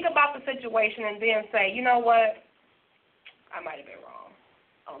 think about the situation, and then say, you know what, I might have been wrong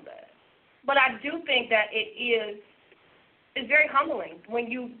on that. But I do think that it's very humbling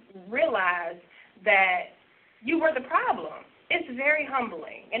when you realize that you were the problem. It's very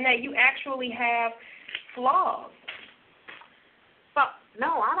humbling, and that you actually have flaws. But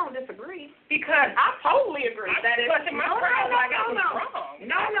no, I don't disagree. Because I totally agree that it's wrong.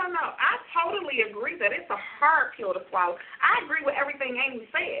 No. I totally agree that it's a hard pill to swallow. I agree with everything Amy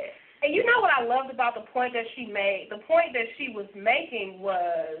said. And you know what I loved about the point that she made? The point that she was making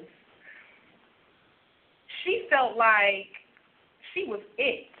was she felt like she was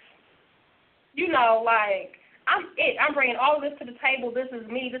it. Like, I'm it. I'm bringing all of this to the table. This is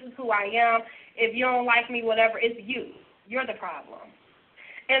me. This is who I am. If you don't like me, whatever, it's you. You're the problem.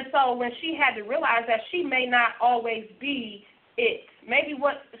 And so when she had to realize that she may not always be it, maybe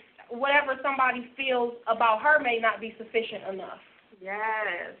whatever somebody feels about her may not be sufficient enough.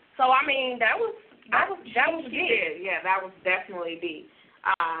 Yes. So I mean, that was deep. Yeah, that was definitely deep.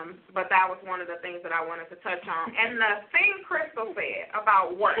 But that was one of the things that I wanted to touch on. And the thing Crystal said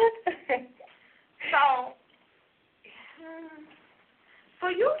about work. So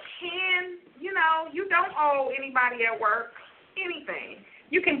you can, you don't owe anybody at work anything.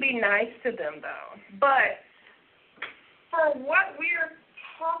 You can be nice to them, though. But for what we're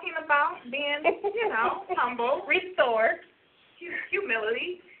talking about, being, humble, restored,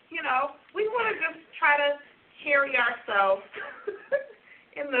 humility, we want to just try to carry ourselves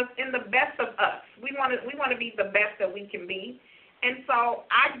in the best of us. We want to be the best that we can be. And so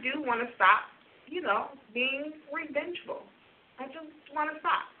I do want to stop, being revengeful. I just want to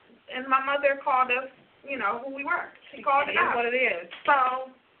stop. and my mother called us, you know, who we were. She called it out. What it is. So,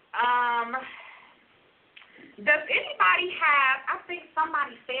 does anybody have, I think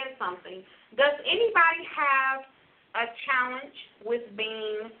somebody said something, does anybody have a challenge with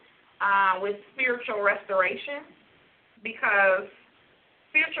being, with spiritual restoration? Because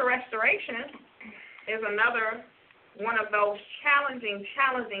spiritual restoration is another one of those challenging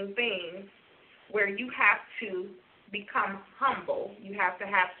things where you have to become humble. You have to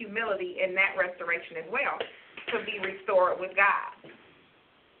have humility in that restoration as well to be restored with God.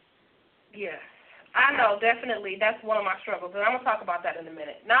 Yes. I know, definitely. That's one of my struggles, and I'm going to talk about that in a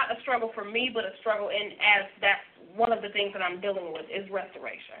minute. Not a struggle for me, but a struggle as that's one of the things that I'm dealing with is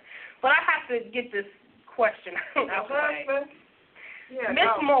restoration. But I have to get this question out of the way. Yeah,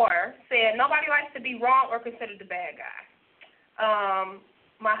 Miss Moore said, nobody likes to be wrong or considered the bad guy.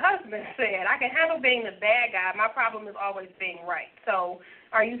 My husband said, I can handle being the bad guy. My problem is always being right. So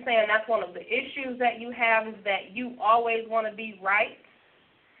are you saying that's one of the issues that you have is that you always want to be right?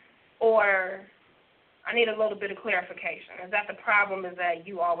 Or I need a little bit of clarification. Is that the problem is that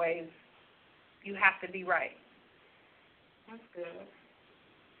you have to be right? That's good.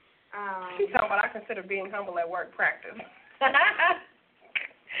 She's talking about I consider being humble at work practice.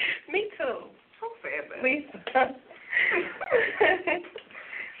 Me too. Who said that? Lisa.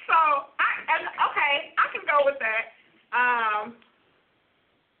 So, I can go with that.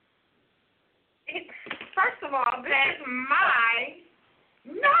 First of all, this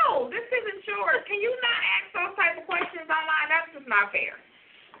isn't yours. Can you not ask those type of questions online? That's just not fair.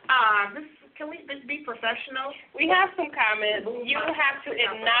 Can we just be professional? We have some comments. You have to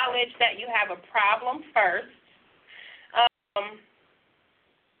acknowledge that you have a problem first.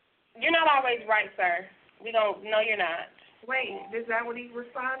 You're not always right, sir. No, you're not. Wait, is that what he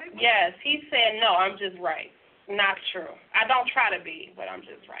responded? Yes, he said, no, I'm just right. Not true. I don't try to be, but I'm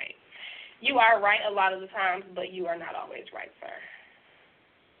just right. You are right a lot of the times, but you are not always right, sir.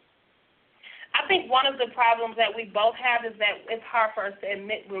 I think one of the problems that we both have is that it's hard for us to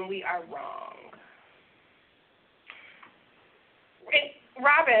admit when we are wrong.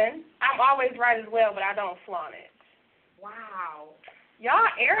 Robin, I'm always right as well, but I don't flaunt it. Wow.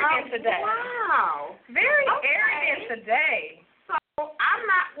 Y'all arrogant today. Wow. Very arrogant today. So I'm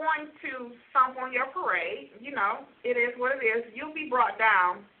not going to stomp on your parade. You know, it is what it is. You'll be brought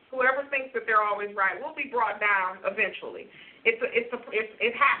down. Whoever thinks that they're always right will be brought down eventually. It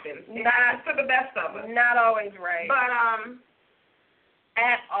happens. It happens to the best of us. Not always right. But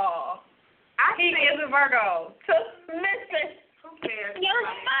at all. He is a Virgo. Listen. Who cares? Your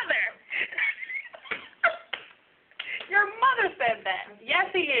mother. Your mother said that.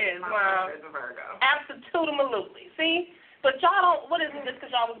 Yes, he is. My mother is a Virgo. Absolutely. See? But y'all don't, what is it just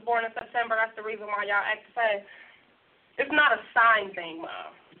because y'all was born in September? That's the reason why y'all act the same. It's not a sign thing,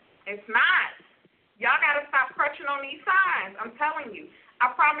 Mom. It's not. Y'all got to stop crutching on these signs. I'm telling you.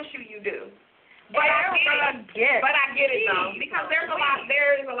 I promise you, you do. But I get it though, because there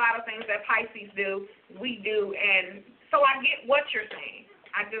is a lot of things that Pisces do, we do, and so I get what you're saying.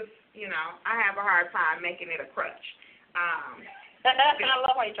 I just, I have a hard time making it a crutch. I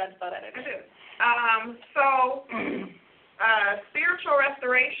love how you tried to throw that in. I do. Spiritual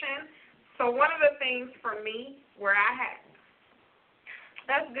restoration. So one of the things for me where I had.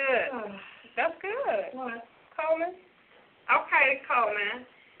 That's good. That's good. What? Coleman? Okay, Coleman.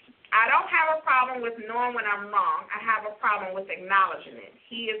 I don't have a problem with knowing when I'm wrong. I have a problem with acknowledging it.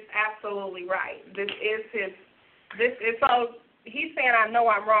 He is absolutely right. So he's saying I know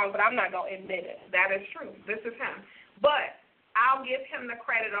I'm wrong, but I'm not going to admit it. That is true. This is him. But I'll give him the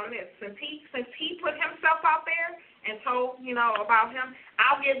credit on this. Since he put himself out there and told, about him,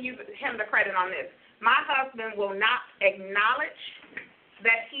 I'll give him the credit on this. My husband will not acknowledge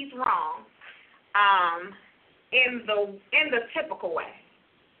that he's wrong in the typical way.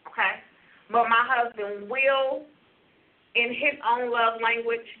 Okay? But my husband will, in his own love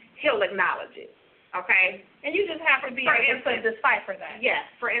language, he'll acknowledge it. Okay? And you just have to be able to decipher that. Yes.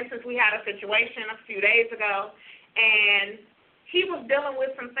 For instance, we had a situation a few days ago, and he was dealing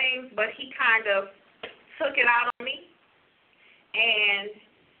with some things, but he kind of took it out on me. And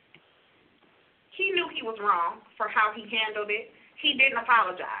he knew he was wrong for how he handled it. He didn't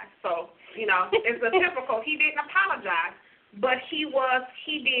apologize. So, it's a typical, he didn't apologize. But he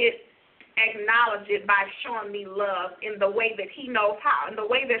did acknowledge it by showing me love in the way that he knows how, in the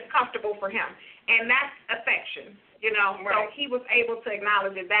way that's comfortable for him. And that's affection, Right. So he was able to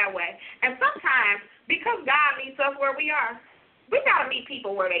acknowledge it that way. And sometimes, because God meets us where we are, we got to meet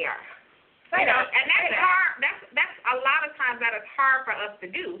people where they are. And that's hard. That's a lot of times that is hard for us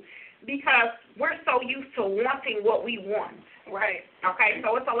to do because we're so used to wanting what we want. Right. Okay,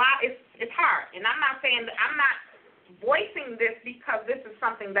 so it's a lot. It's hard, and I'm not saying that I'm not voicing this because this is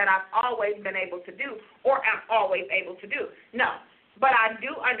something that I've always been able to do or am always able to do. No. But I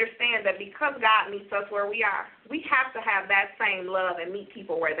do understand that because God meets us where we are, we have to have that same love and meet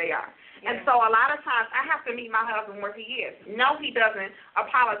people where they are. Yeah. And so a lot of times I have to meet my husband where he is. No, he doesn't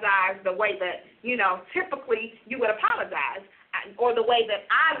apologize the way that, typically you would apologize or the way that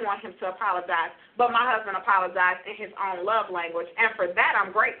I want him to apologize. But my husband apologized in his own love language. And for that I'm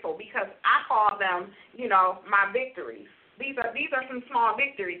grateful because I call them, my victories. These are some small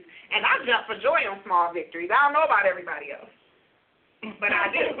victories. And I jump for joy on small victories. I don't know about everybody else. But I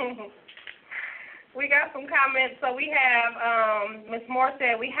do. We got some comments. So we have, Ms. Moore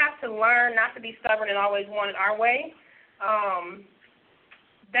said, we have to learn not to be stubborn and always want it our way.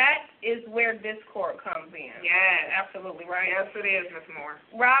 That is where discord comes in. Yes. Absolutely right. Yes, it is, Ms. Moore.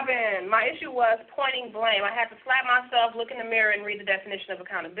 Robin, my issue was pointing blame. I had to slap myself, look in the mirror, and read the definition of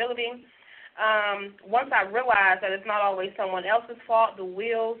accountability. Once I realized that it's not always someone else's fault, the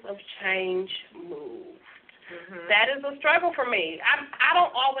wheels of change move. Mm-hmm. That is a struggle for me. I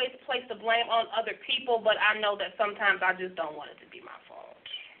don't always place the blame on other people, but I know that sometimes I just don't want it to be my fault.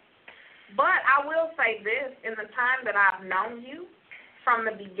 But I will say this, in the time that I've known you, from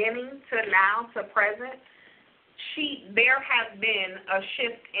the beginning to now to present, there has been a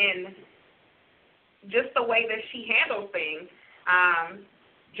shift in just the way that she handles things.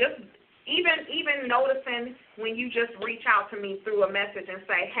 Just even noticing when you just reach out to me through a message and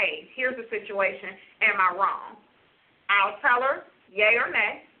say, hey, here's the situation, am I wrong? I'll tell her yay or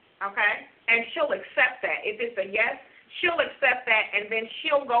nay, okay? And she'll accept that. If it's a yes, she'll accept that, and then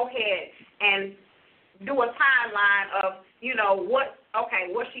she'll go ahead and do a timeline of,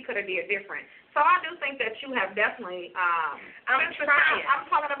 what she could have did different. So I do think that you have definitely, I'm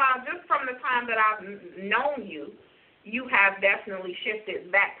talking about just from the time that I've known you, you have definitely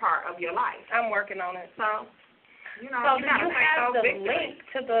shifted that part of your life. I'm working on it. So, you have the link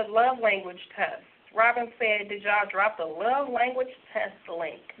to the love language test. Robin said, did y'all drop the love language test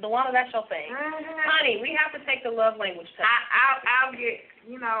link? DeWanda, that's your thing. Mm-hmm. Honey, we have to take the love language test. I'll get,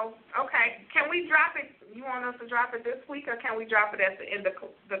 okay. Can we drop it? You want us to drop it this week, or can we drop it at the end of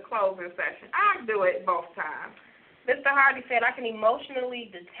the closing session? I'll do it both times. Mr. Hardy said, I can emotionally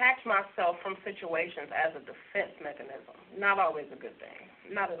detach myself from situations as a defense mechanism. Not always a good thing.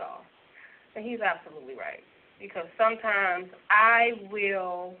 Not at all. And he's absolutely right. Because sometimes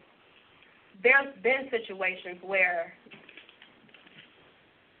there's been situations where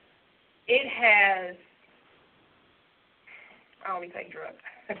it has, I only take drugs.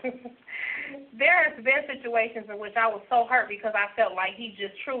 There's been situations in which I was so hurt because I felt like he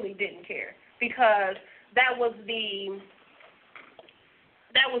just truly didn't care. Because that was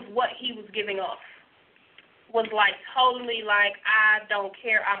what he was giving off. Was like totally like, I don't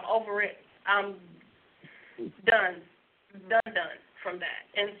care, I'm over it, I'm done from that.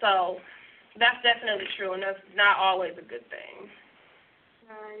 And so that's definitely true, and that's not always a good thing.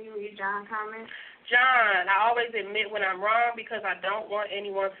 You read John comment? John, I always admit when I'm wrong because I don't want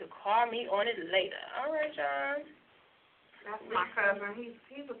anyone to call me on it later. All right, John. That's my cousin.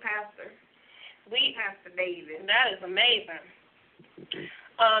 He's a pastor. Pastor David. That is amazing.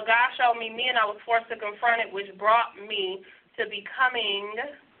 God showed me and I was forced to confront it, which brought me to becoming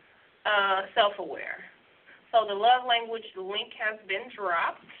self-aware. So the love language link has been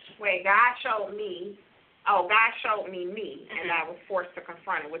dropped. Wait, God showed me and I was forced to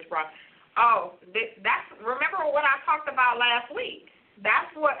confront it, which brought, that's, remember what I talked about last week.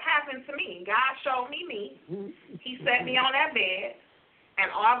 That's what happened to me. God showed me. He set me on that bed. And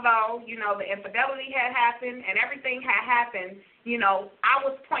although, the infidelity had happened and everything had happened, I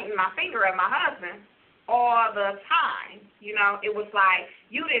was pointing my finger at my husband all the time. It was like,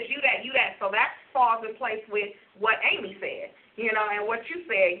 you this, you that, you that. So that falls in place with what Amy said, and what you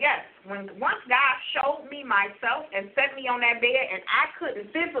said. Yes, once God showed me myself and set me on that bed and I couldn't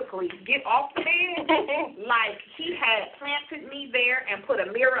physically get off the bed, like he had planted me there and put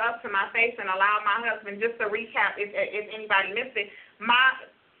a mirror up to my face and allowed my husband, just to recap if anybody missed it,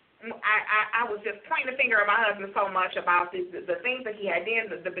 I was just pointing the finger at my husband so much about the things that he had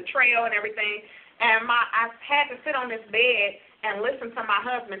done, the betrayal and everything. And I had to sit on this bed and listen to my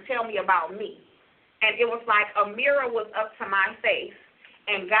husband tell me about me. And it was like a mirror was up to my face,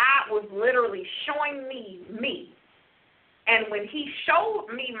 and God was literally showing me me. And when he showed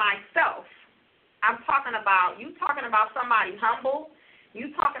me myself, I'm talking about, you talking about somebody humble,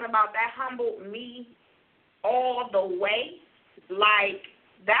 you talking about that humbled me all the way. Like,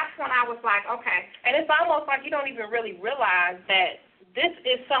 that's when I was like, okay. And it's almost like you don't even really realize that this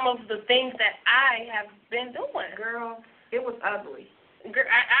is some of the things that I have been doing. Girl, It was ugly. Girl,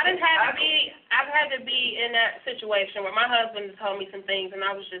 I've had to be in that situation where my husband told me some things, and I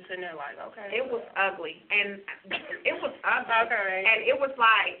was just sitting there like, okay. It was ugly, and it was ugly. Okay. And it was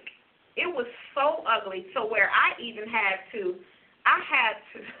like, it was so ugly to where I had to,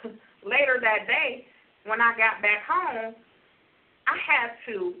 later that day, when I got back home, I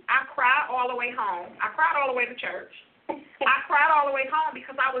cried all the way home. I cried all the way to church. I cried all the way home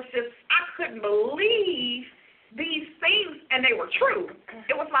because I couldn't believe these things, and they were true.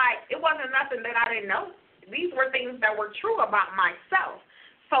 It was like, it wasn't nothing that I didn't know. These were things that were true about myself.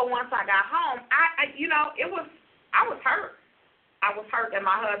 So once I got home, I was hurt. I was hurt that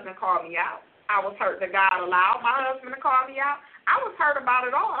my husband called me out. I was hurt that God allowed my husband to call me out. I was hurt about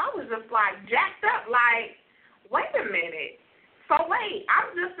it all. I was just like jacked up, like, wait a minute. So wait,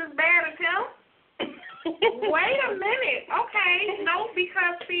 I'm just as bad as him? Wait a minute. Okay, no,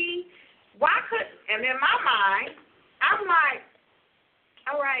 because see, why couldn't, and in my mind, I'm like,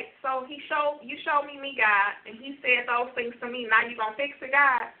 all right, so you showed me, God, and he said those things to me. Now you going to fix it,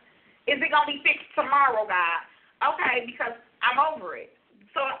 God? Is it going to be fixed tomorrow, God? Okay, because I'm over it.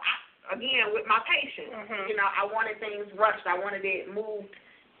 So, again, with my patience, I wanted things rushed. I wanted it moved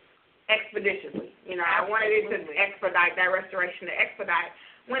expeditiously. I wanted it to expedite, that restoration to expedite.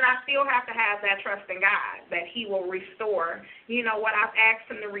 When I still have to have that trust in God that he will restore, what I've asked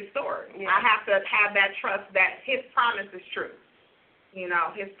him to restore. Yeah. I have to have that trust that his promise is true.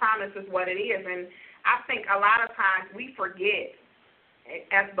 His promise is what it is. And I think a lot of times we forget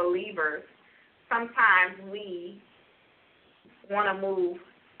as believers, sometimes we want to move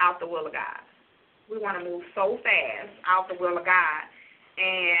out the will of God. We want to move so fast out the will of God,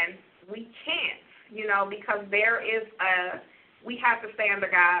 and we can't, because we have to stay under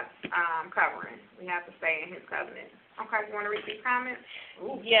God's covering. We have to stay in his covenant. Okay, you want to read these comments?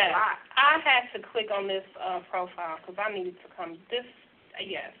 Ooh, yes. I had to click on this profile because I needed to come this.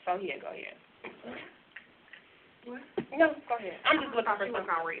 Yes, so yeah, go ahead. What? No, go ahead. I'm just looking for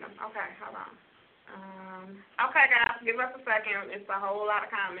something. I'll read them. Okay, hold on. Okay, guys, give us a second. It's a whole lot of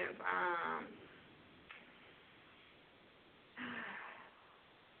comments.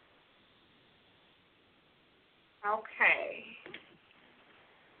 Okay.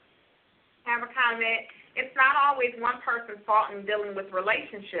 Have a comment. It's not always one person's fault in dealing with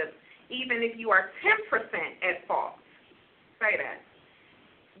relationships, even if you are 10% at fault. Say that.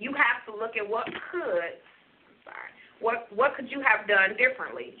 You have to look at what could you have done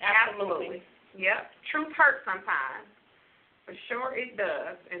differently. Absolutely. Yep. Truth hurts sometimes. For sure it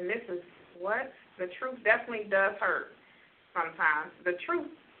does. And this is what? The truth definitely does hurt sometimes. The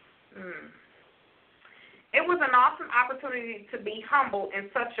truth. It was an awesome opportunity to be humble in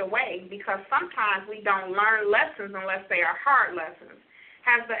such a way because sometimes we don't learn lessons unless they are hard lessons.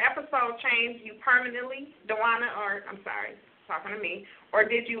 Has the episode changed you permanently, Dewana, talking to me, or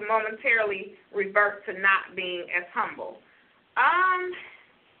did you momentarily revert to not being as humble?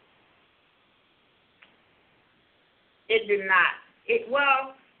 It did not.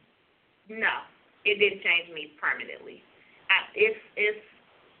 No, it didn't change me permanently.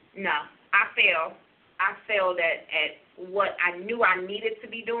 No, I failed at what I knew I needed to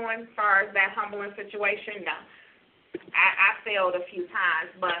be doing as far as that humbling situation. No, I failed a few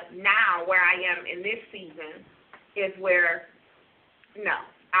times, but now where I am in this season is where, no,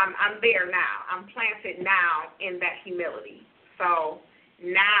 I'm there now. I'm planted now in that humility. So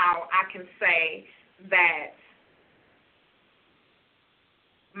now I can say that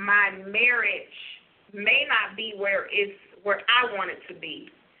my marriage may not be where I want it to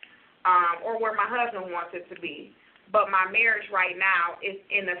be. Or where my husband wants it to be. But my marriage right now is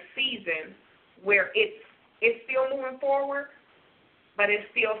in a season where it's still moving forward, but it's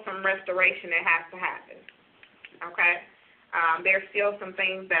still some restoration that has to happen. Okay? There's still some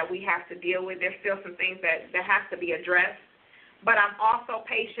things that we have to deal with. There's still some things that have to be addressed. But I'm also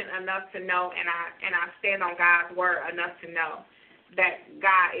patient enough to know, and I stand on God's word enough to know that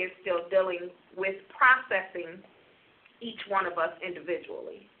God is still dealing with processing each one of us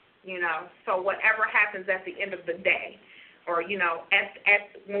individually. So whatever happens at the end of the day, or, at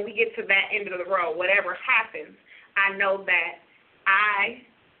when we get to that end of the road, whatever happens, I know that I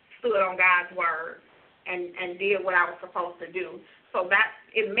stood on God's word and did what I was supposed to do. So that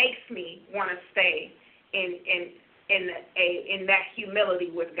it makes me want to stay in that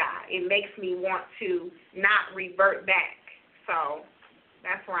humility with God. It makes me want to not revert back. So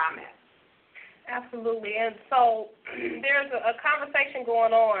that's where I'm at. Absolutely. And so there's a conversation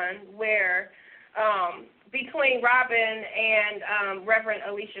going on where between Robin and Reverend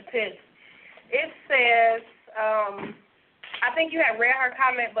Alicia Pitts. It says, I think you had read her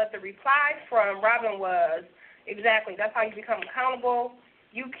comment, but the reply from Robin was, Exactly. That's how you become accountable.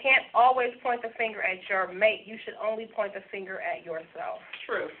 You can't always point the finger at your mate. You should only point the finger at yourself.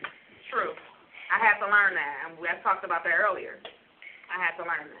 True. I had to learn that. I talked about that earlier. I had to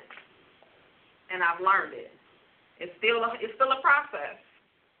learn that, and I've learned it. It's still a process.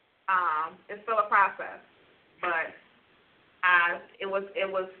 It's still a process, but it was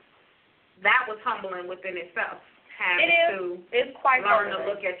that was humbling within itself. It's quite learn humbling.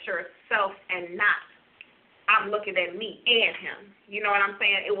 To look at yourself and not I'm looking at me and him. You know what I'm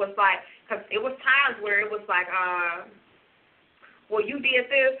saying? It was like, because it was times where it was like, well, you did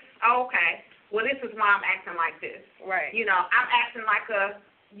this. Oh, okay. Well, this is why I'm acting like this. Right. You know, I'm acting like a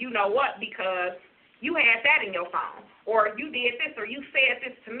you know what because you had that in your phone, or you did this, or you said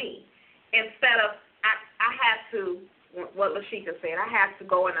this to me. Instead of, I had to, what Lashika said, I had to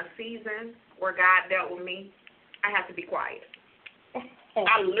go in a season where God dealt with me. I had to be quiet.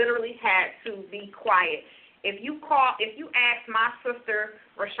 I literally had to be quiet. If you ask my sister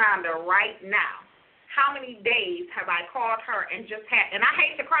Rashonda right now, how many days have I called her and just had, and I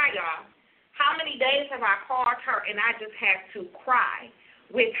hate to cry, y'all, how many days have I called her and I just had to cry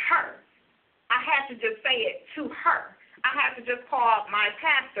with her? I had to just say it to her. I had to just call my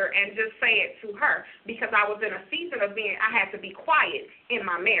pastor and just say it to her because I was in a season of I had to be quiet in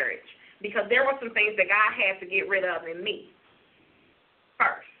my marriage because there were some things that God had to get rid of in me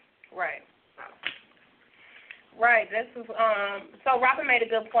first. Right. Right. This is so Robin made a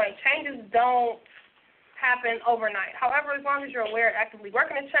good point. Changes don't happen overnight. However, as long as you're aware and actively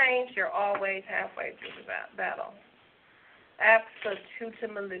working to change, you're always halfway through the battle.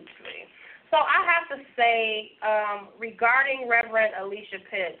 Absolutely. So I have to say, regarding Reverend Alicia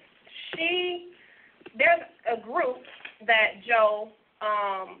Pitts, there's a group that Joe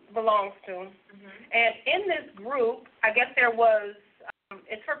belongs to, and in this group, I guess there was,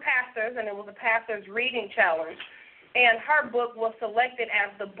 it's for pastors, and it was a pastor's reading challenge, and her book was selected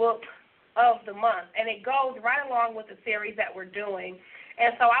as the book of the month, and it goes right along with the series that we're doing,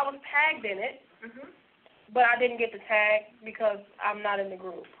 and so I was tagged in it, but I didn't get the tag because I'm not in the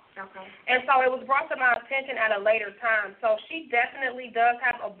group. Okay. And so it was brought to my attention at a later time. So she definitely does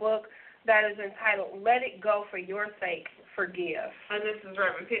have a book that is entitled Let It Go for Your Sake, Forgive. And this is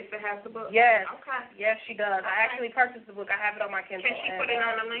Reverend Pitts that has the book? Yes. Okay. Yes, she does. Okay. I actually purchased the book. I have it on my Kindle. Can she put it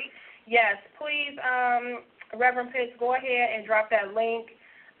on the link? Yes. Please, Reverend Pitts, go ahead and drop that link.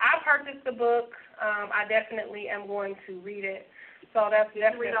 I purchased the book. I definitely am going to read it. So that's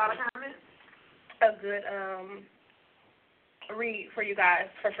definitely read all the comments? A good read for you guys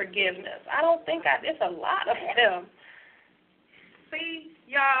for forgiveness. I don't think it's a lot of them. See,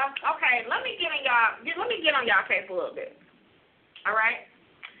 y'all. Okay, let me get on y'all case a little bit. All right.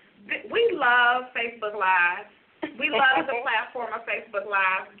 We love Facebook Live. We love the platform of Facebook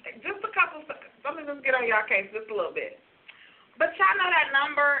Live. Just a couple. Let me just get on y'all case just a little bit. But y'all know that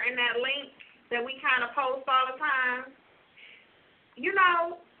number and that link that we kind of post all the time. You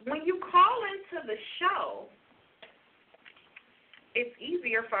know, when you call into the show, it's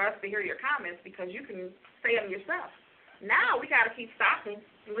easier for us to hear your comments because you can say them yourself. Now we got to keep stopping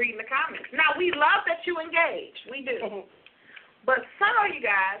and reading the comments. Now, we love that you engage. We do. But some of you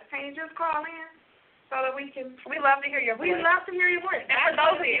guys, can you just call in so that we can? We love to hear your voice. We love to hear your voice. And for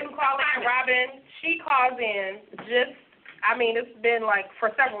those of you who call in, Robin, she calls in it's been like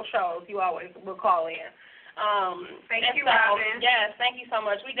for several shows, you always will call in. Thank you, Robin. Yes, thank you so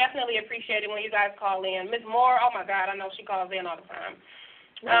much. We definitely appreciate it when you guys call in. Ms. Moore, oh my God, I know she calls in all the time.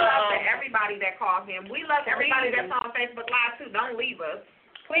 We love everybody that calls in. We love everybody that's on Facebook Live too. Don't leave us.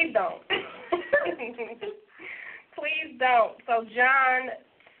 Please don't. Please don't. So John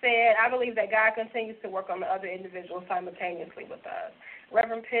said, I believe that God continues to work on the other individual simultaneously with us.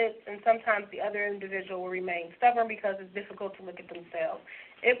 Reverend Pitts and sometimes the other individual will remain stubborn because it's difficult to look at themselves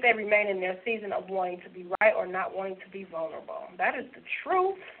if they remain in their season of wanting to be right or not wanting to be vulnerable. That is the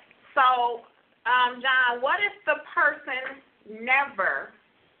truth. So, John, what if the person never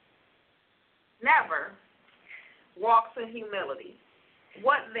walks in humility?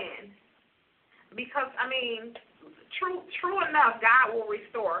 What then? Because, true enough, God will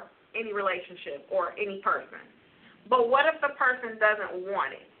restore any relationship or any person. But what if the person doesn't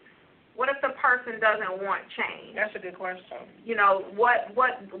want it? What if the person doesn't want change? That's a good question. You know, what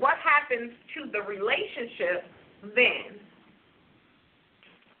happens to the relationship then?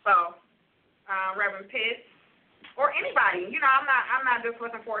 So, Reverend Pitts, or anybody, you know, I'm not just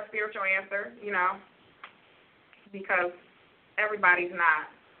looking for a spiritual answer, you know, because everybody's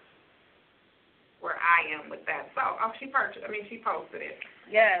not where I am with that. So, she posted it.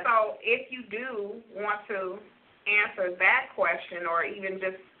 Yes. So, if you do want to answer that question or even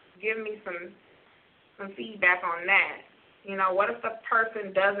just give me some some feedback on that. You know, what if the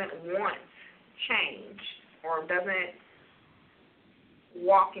person doesn't want change or doesn't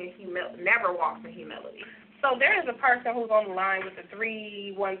never walks in humility? So there is a person who's on the line with the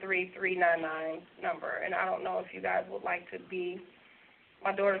 313-399 number, and I don't know if you guys would like to be.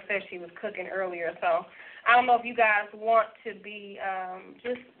 My daughter said she was cooking earlier, so I don't know if you guys want to be.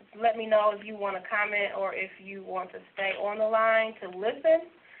 Just let me know if you want to comment or if you want to stay on the line to listen.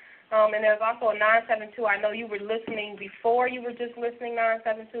 And there's also a 972. I know you were listening before. You were just listening,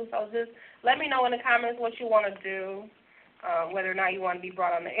 972. So just let me know in the comments what you want to do, whether or not you want to be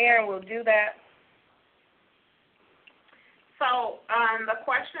brought on the air, and we'll do that. So the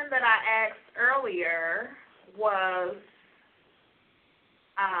question that I asked earlier was,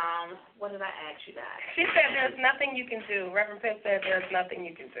 what did I ask you guys? She said there's nothing you can do. Reverend Pip said there's nothing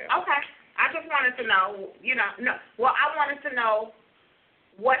you can do. Okay. I just wanted to know, I wanted to know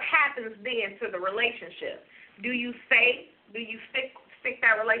what happens then to the relationship. Do you stick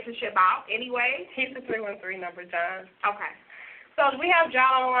that relationship out anyway? He's the 313 number, John. Okay. So we have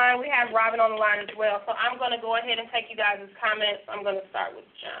John on the line. We have Robin on the line as well. So I'm going to go ahead and take you guys' comments. I'm going to start with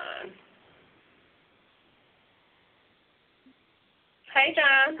John. Hey,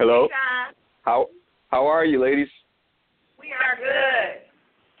 John. Hello. Hey, John. How are you, ladies? We are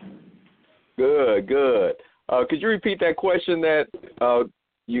good. Good. Could you repeat that question that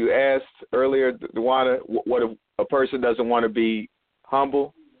you asked earlier, Dewana? What if a person doesn't want to be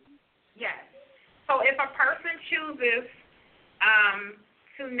humble? Yes. So if a person chooses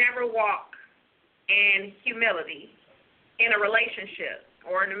to never walk in humility in a relationship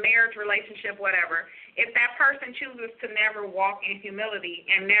or in a marriage relationship, whatever, if that person chooses to never walk in humility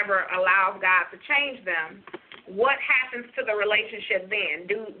and never allows God to change them, what happens to the relationship then?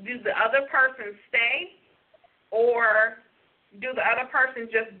 Do the other person stay, or do the other person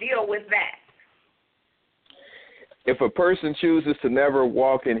just deal with that? If a person chooses to never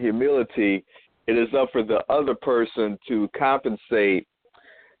walk in humility, it is up for the other person to compensate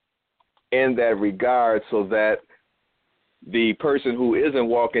in that regard so that the person who isn't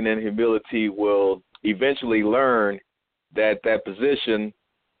walking in humility will eventually learn that that position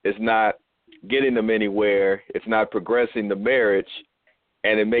is not getting them anywhere, it's not progressing the marriage,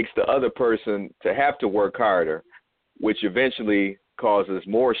 and it makes the other person to have to work harder, which eventually causes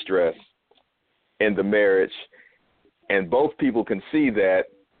more stress in the marriage. And both people can see that,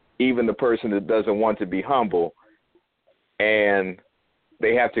 even the person that doesn't want to be humble, and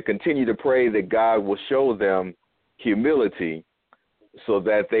they have to continue to pray that God will show them humility so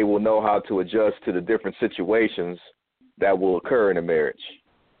that they will know how to adjust to the different situations that will occur in a marriage.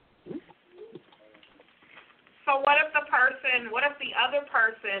 So what if the other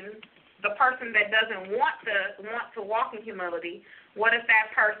person, the person that doesn't want to walk in humility, what if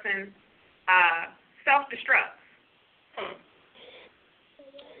that person self-destructs?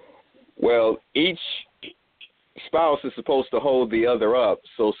 Well, each spouse is supposed to hold the other up,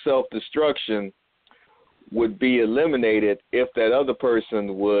 so self-destruction would be eliminated if that other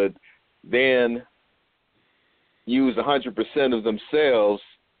person would then use 100% of themselves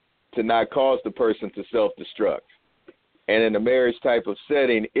to not cause the person to self-destruct. And in a marriage type of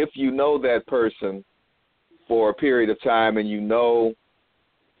setting, if you know that person for a period of time and you know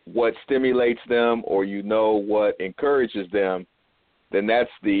what stimulates them or you know what encourages them, then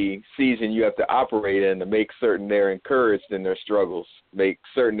that's the season you have to operate in to make certain they're encouraged in their struggles, make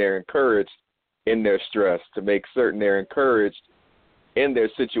certain they're encouraged in their stress, to make certain they're encouraged in their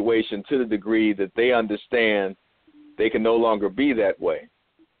situation to the degree that they understand they can no longer be that way.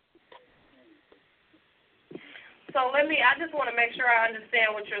 So I just want to make sure I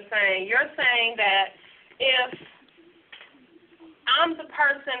understand what you're saying. You're saying that if I'm the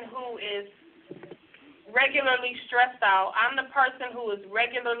person who is regularly stressed out, I'm the person who is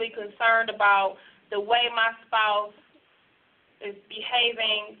regularly concerned about the way my spouse is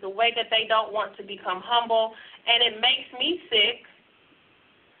behaving, the way that they don't want to become humble, and it makes me sick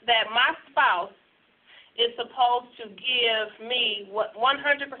that my spouse is supposed to give me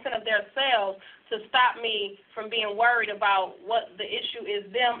 100% of their selves to stop me from being worried about what the issue is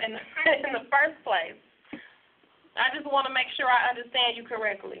them in the first place. I just want to make sure I understand you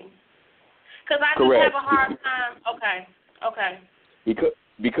correctly. Because I just have a hard time. Okay.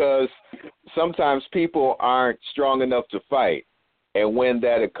 Because sometimes people aren't strong enough to fight. And when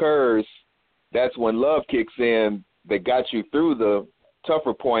that occurs, that's when love kicks in that got you through the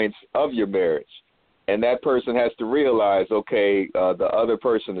tougher points of your marriage. And that person has to realize, okay, the other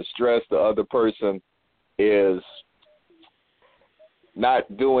person is stressed, the other person is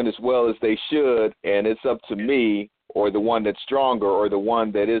not doing as well as they should, and it's up to me or the one that's stronger, or the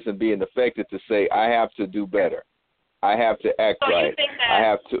one that isn't being affected to say, I have to do better. I have to act so right. You think that I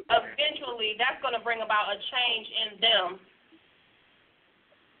have to. Eventually, that's going to bring about a change in them.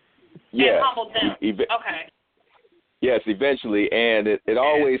 Yes. And humble them. Okay. Yes, eventually, and it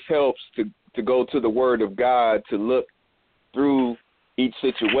always helps to go to the Word of God to look through each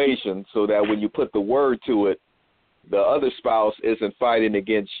situation, so that when you put the word to it, the other spouse isn't fighting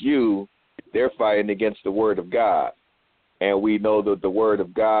against you; they're fighting against the Word of God. And we know that the Word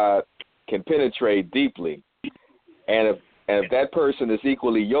of God can penetrate deeply. And if that person is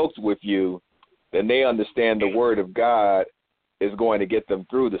equally yoked with you, then they understand the Word of God is going to get them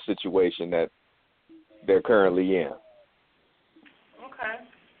through the situation that they're currently in. Okay.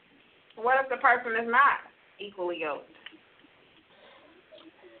 What if the person is not equally yoked?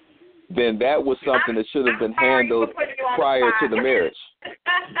 Then that was something that should have been handled prior to the marriage.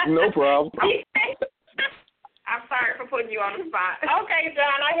 No problem. I'm sorry for putting you on the spot. Okay,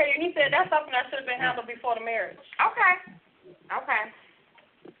 John, I hear you. He said that's something that should have been handled before the marriage. Okay.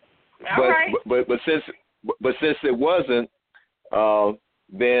 All right. But since it wasn't,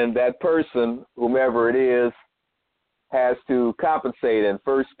 then that person, whomever it is, has to compensate. And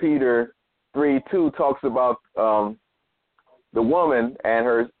 1 Peter 3:2 talks about the woman and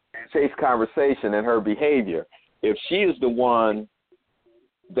her chaste conversation and her behavior. If she is the one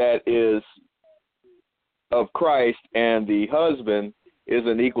that is of Christ and the husband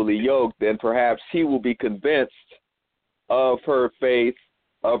isn't equally yoked, then perhaps he will be convinced of her faith,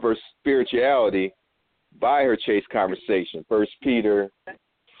 of her spirituality, by her chaste conversation. 1 Peter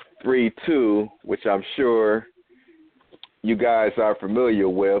 3:2, which I'm sure you guys are familiar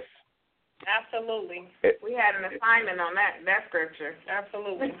with. Absolutely. We had an assignment on that scripture.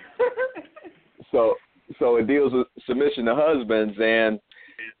 Absolutely. So it deals with submission to husbands, and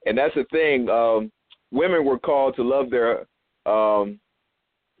that's the thing. Women were called to love their men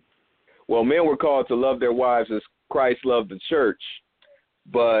were called to love their wives as Christ loved the church,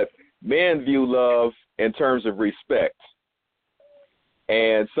 but men view love in terms of respect.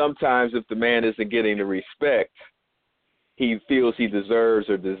 And sometimes if the man isn't getting the respect he feels he deserves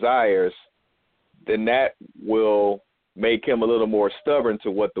or desires, then that will make him a little more stubborn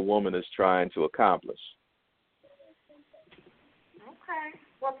to what the woman is trying to accomplish. Okay.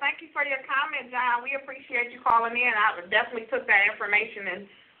 Well, thank you for your comment, John. We appreciate you calling in. I definitely took that information and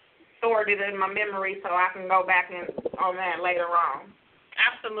stored it in my memory so I can go back on that later on.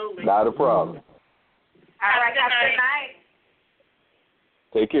 Absolutely. Not a problem. All right. Have a good night.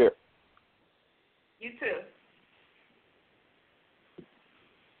 Take care. You too.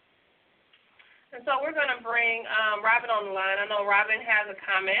 And so we're going to bring Robin on the line. I know Robin has a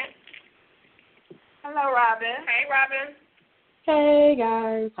comment. Hello, Robin. Hey, Robin. Hey,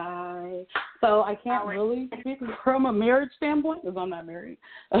 guys. Hi. So I can't really speak from a marriage standpoint because I'm not married.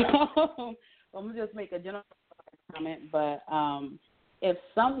 I'm going to just make a general comment. But if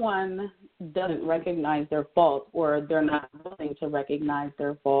someone doesn't recognize their faults, or they're not willing to recognize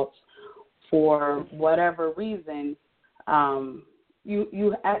their faults for whatever reason,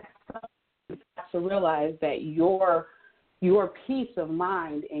 you have to realize that your peace of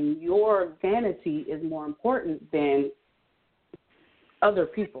mind and your vanity is more important than other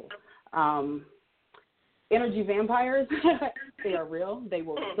people. Energy vampires, they are real. They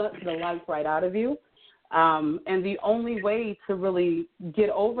will suck the life right out of you. And the only way to really get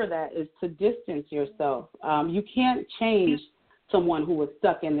over that is to distance yourself. You can't change someone who is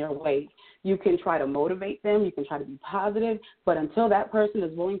stuck in their way. You can try to motivate them. You can try to be positive. But until that person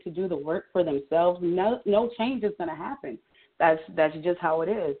is willing to do the work for themselves, no change is going to happen. That's just how it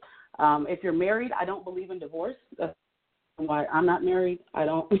is. If you're married, I don't believe in divorce. That's why I'm not married. I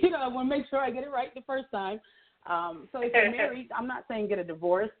don't, I want to make sure I get it right the first time. So if you're married, I'm not saying get a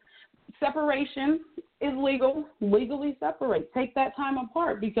divorce. Separation is legal. Legally separate. Take that time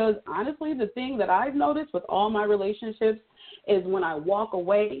apart, because honestly, the thing that I've noticed with all my relationships is when I walk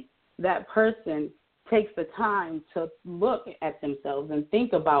away, that person takes the time to look at themselves and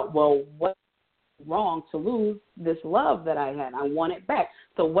think about, well, what's wrong to lose this love that I had? I want it back.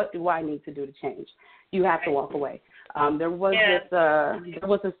 So what do I need to do to change? You have to walk away. There was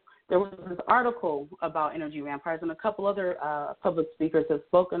this article about energy vampires, and a couple other public speakers have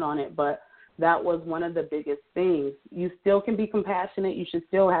spoken on it, but that was one of the biggest things. You still can be compassionate. You should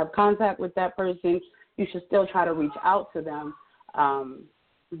still have contact with that person. You should still try to reach out to them.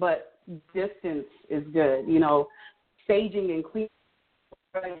 But distance is good. Staging and cleaning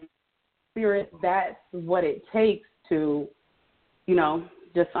spirit, that's what it takes to,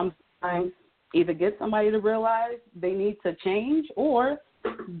 just sometimes either get somebody to realize they need to change, or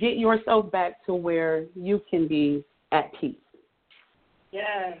get yourself back to where you can be at peace.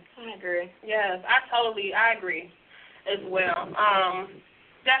 Yes, I agree. yes, I agree as well.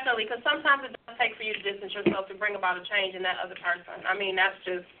 Definitely, because sometimes it does take for you to distance yourself to bring about a change in that other person. I mean,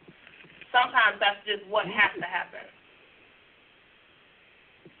 sometimes that's just what has to happen.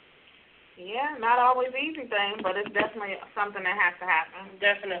 Yeah, not always an easy thing, but it's definitely something that has to happen.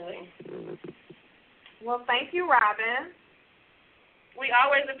 Definitely. Well, thank you, Robin. We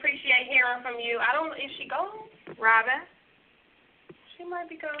always appreciate hearing from you. I don't know, is she gone? Robin? She might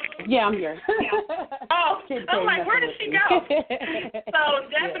be gone. Yeah, I'm here. Oh, I'm like, where did she go? So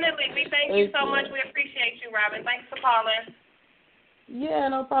definitely, we thank you so much. We appreciate you, Robin. Thanks for calling. Yeah,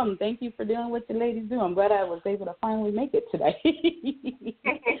 no problem. Thank you for doing what you ladies do. I'm glad I was able to finally make it today.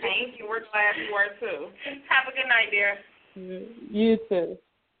 Thank you. We're glad you were, too. Have a good night, dear. You too.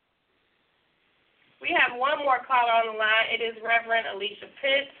 We have one more caller on the line. It is Reverend Alicia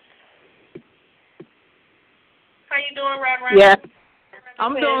Pitts. How you doing, Reverend? Yes. Reverend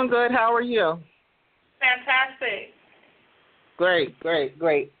I'm Pitts. doing good. How are you? Fantastic. Great.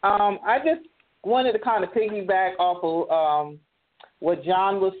 I just wanted to kind of piggyback off of what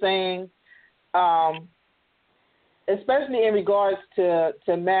John was saying, especially in regards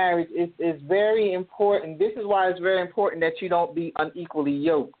to marriage. It's very important. This is why it's very important that you don't be unequally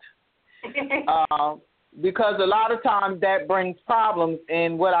yoked. Because a lot of times that brings problems.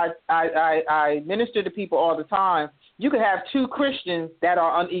 And what I minister to people all the time, you can have two Christians that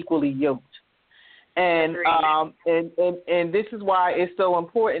are unequally yoked. And this is why it's so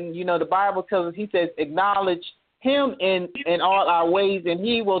important. You know, the Bible tells us, he says, acknowledge him in all our ways, and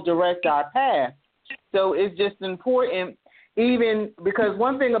he will direct our path. So it's just important, even because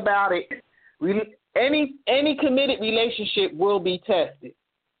one thing about it, any committed relationship will be tested.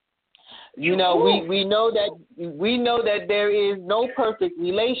 You know, we know that there is no perfect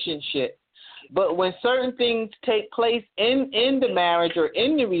relationship, but when certain things take place in the marriage or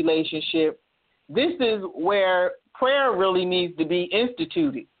in the relationship, this is where prayer really needs to be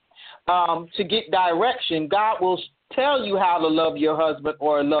instituted. To get direction, God will tell you how to love your husband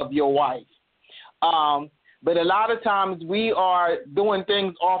or love your wife. But a lot of times we are doing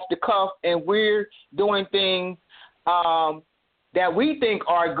things off the cuff, and we're doing things that we think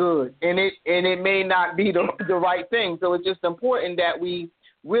are good, and it may not be the right thing. So it's just important that we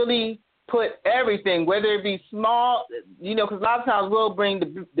really put everything, whether it be small, you know, because a lot of times we'll bring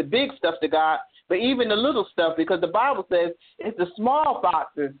the big stuff to God, but even the little stuff, because the Bible says it's the small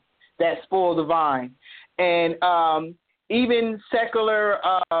foxes that spoil the vine. And even secular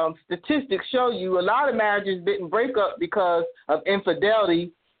statistics show you a lot of marriages didn't break up because of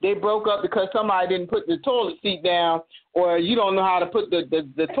infidelity. They broke up because somebody didn't put the toilet seat down, or you don't know how to put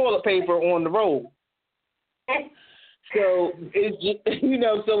the toilet paper on the roll. So it's just, you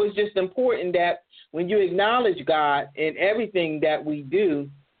know, so it's just important that when you acknowledge God in everything that we do,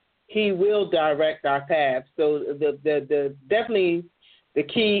 he will direct our path. So the definitely the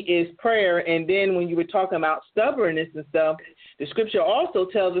key is prayer. And then when you were talking about stubbornness and stuff, the scripture also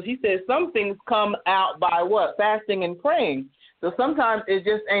tells us, he says some things come out by what? Fasting and praying. So sometimes it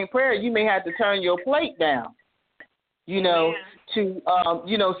just ain't prayer. You may have to turn your plate down, you know, to,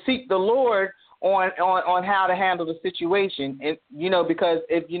 you know, seek the Lord on how to handle the situation. And, you know, because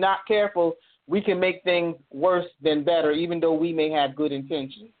if you're not careful, we can make things worse than better, even though we may have good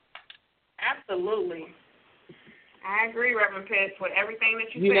intentions. Absolutely. I agree, Reverend Pitts, with everything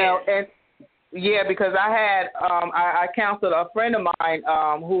that you said. You know, and yeah, because I had I counseled a friend of mine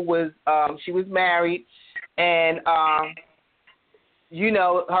who was she was married, and you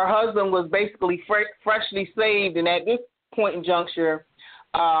know, her husband was basically freshly saved, and at this point in juncture,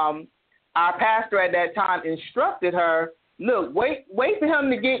 our pastor at that time instructed her, look, wait for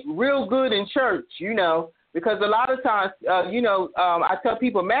him to get real good in church, you know. Because a lot of times, you know, I tell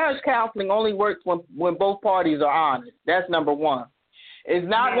people marriage counseling only works when both parties are honest. That's number one. It's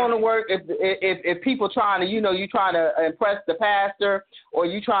not going to work if people trying to, you know, you trying to impress the pastor, or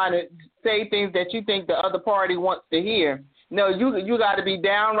you trying to say things that you think the other party wants to hear. No, you got to be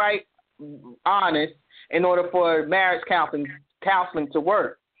downright honest in order for marriage counseling to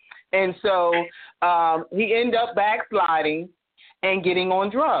work. And so he ended up backsliding and getting on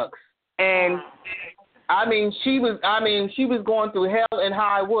drugs. And I mean, she was going through hell and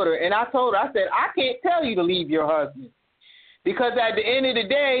high water. And I told her, I said, I can't tell you to leave your husband, because at the end of the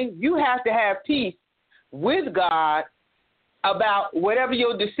day, you have to have peace with God about whatever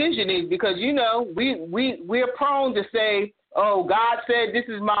your decision is, because, you know, we're prone to say, oh, God said this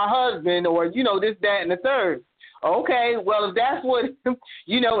is my husband, or, you know, this, that, and the third. Okay, well, if that's what,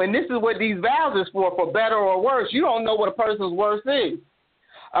 you know, and this is what these vows is for better or worse, you don't know what a person's worse is.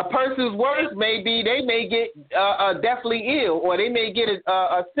 A person's worst may be they may get deathly ill, or they may get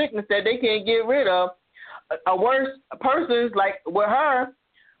a sickness that they can't get rid of. A worse person's like with her,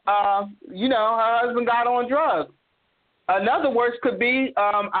 her husband got on drugs. Another worse could be,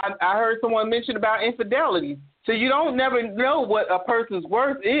 I heard someone mention about infidelity. So you don't never know what a person's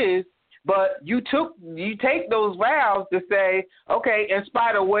worth is, but you take those vows to say, okay, in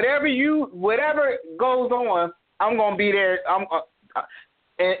spite of whatever goes on, I'm gonna be there.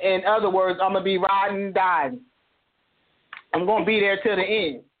 In other words, I'm gonna be riding and dying. I'm gonna be there till the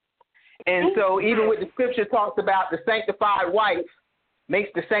end. And so even with the scripture talks about the sanctified wife makes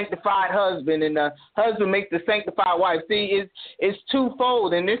the sanctified husband, and the husband makes the sanctified wife. See, it's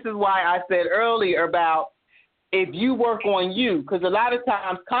twofold, and this is why I said earlier about if you work on you, because a lot of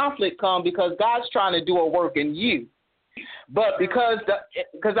times conflict comes because God's trying to do a work in you. But because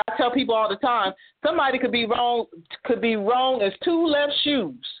I tell people all the time, somebody could be wrong as two left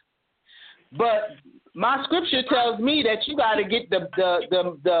shoes. But my scripture tells me that you got to get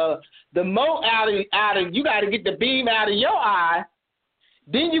the mote out of you got to get the beam out of your eye.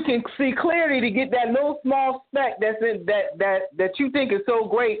 Then you can see clearly to get that little small speck that's in that you think is so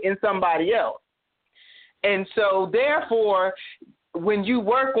great in somebody else. And so therefore, when you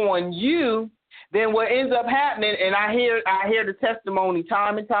work on you, then what ends up happening, and I hear the testimony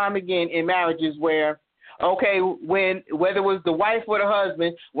time and time again in marriages where, okay, whether it was the wife or the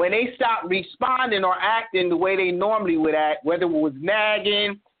husband, when they stopped responding or acting the way they normally would act, whether it was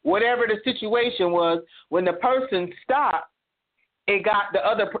nagging, whatever the situation was, when the person stopped, it got the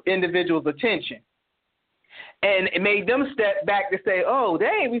other individual's attention. And it made them step back to say, oh, they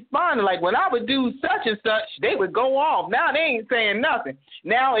ain't responding. Like when I would do such and such, they would go off. Now they ain't saying nothing.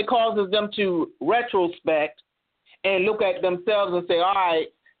 Now it causes them to retrospect and look at themselves and say, all right,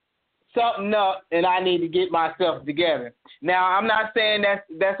 something up, and I need to get myself together. Now, I'm not saying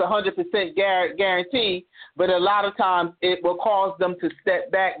that's 100% guarantee, but a lot of times it will cause them to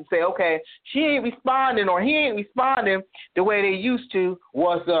step back and say, okay, she ain't responding or he ain't responding the way they used to.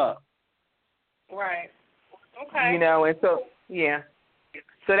 What's up? Right. Okay. And so, yeah.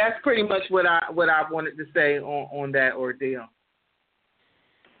 So that's pretty much what I wanted to say on that ordeal.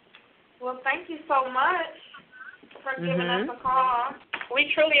 Well, thank you so much for giving us a call.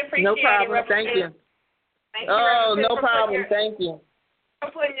 We truly appreciate it. No problem. Reverend Thank you. Thank you. Oh, no problem. Thank you.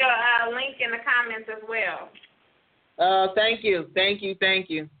 I'm putting your link in the comments as well. Thank you.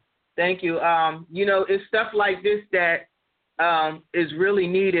 It's stuff like this that is really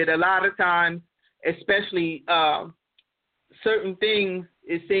needed. A lot of times, especially certain things,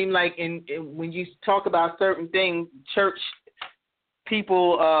 it seems like when you talk about certain things, church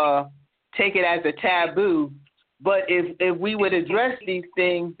people take it as a taboo. But if we would address these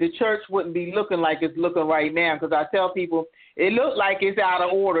things, the church wouldn't be looking like it's looking right now. Because I tell people, it looked like it's out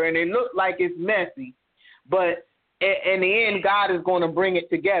of order and it looked like it's messy. But in the end, God is going to bring it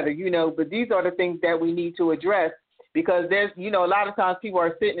together, But these are the things that we need to address. Because there's, a lot of times people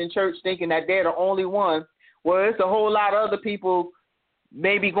are sitting in church thinking that they're the only one. Well, it's a whole lot of other people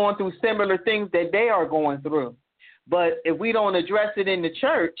maybe going through similar things that they are going through. But if we don't address it in the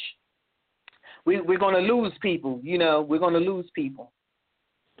church, we're going to lose people, We're going to lose people.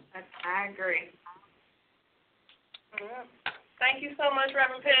 I agree. Thank you so much,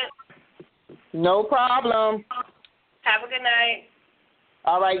 Reverend Pitt. No problem. Have a good night.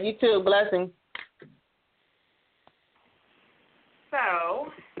 All right, you too. Blessings. So,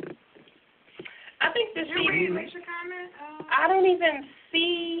 I think this did you read Alicia's comment? I don't even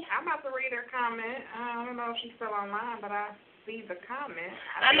see. I'm about to read her comment. I don't know if she's still online, but I see the comment.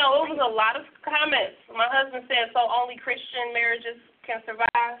 I know it was a lot of comments. My husband said, so only Christian marriages can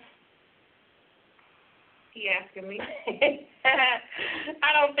survive. He asking me.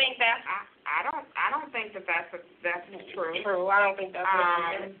 I don't think that's. I don't think that's true. True. I don't think that's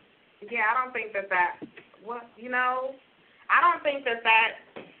true. Yeah, I don't think that. What I don't think that.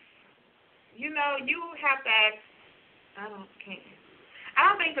 You have to ask. I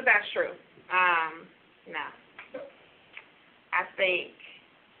don't think that that's true. No. I think.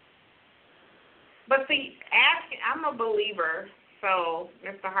 But see, I'm a believer, so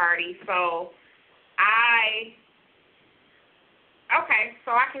Mr. Hardy. So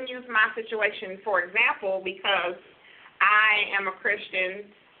so I can use my situation for example because I am a Christian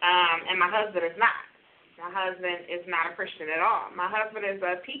and my husband is not. My husband is not a Christian at all. My husband is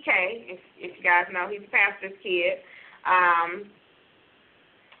a PK, if you guys know. He's a pastor's kid.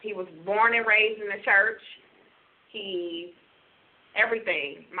 He was born and raised in the church. He's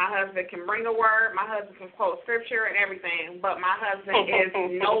everything. My husband can bring a word. My husband can quote scripture and everything. But my husband is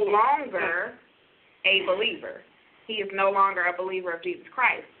no longer a believer. he is no longer a believer of Jesus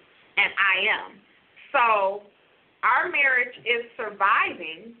Christ, and I am. So our marriage is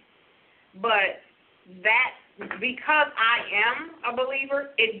surviving, but that because I am a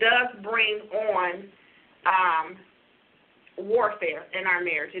believer, it does bring on warfare in our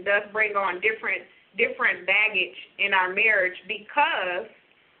marriage. It does bring on different baggage in our marriage because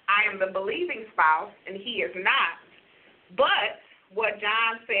I am the believing spouse and he is not. But what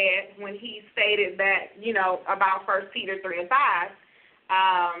John said when he stated that, about 1 Peter 3:5,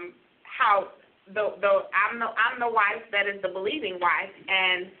 how I'm the wife that is the believing wife,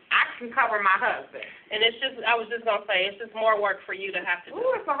 and I can cover my husband. And I was just going to say, it's just more work for you to have to do.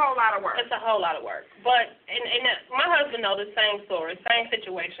 Ooh, it's a whole lot of work. It's a whole lot of work. But, and my husband knows the same story, same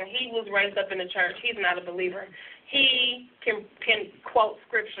situation. He was raised up in the church. He's not a believer. He can quote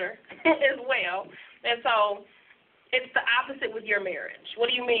scripture as well. And so it's the opposite with your marriage. What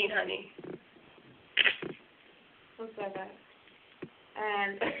do you mean, honey? What's that?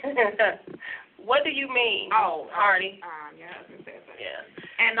 And what do you mean? Oh, Hardy. Yeah, I was gonna say that. Yeah.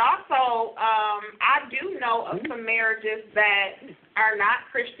 And also, I do know of some marriages that are not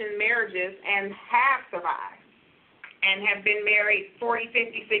Christian marriages and have survived and have been married 40,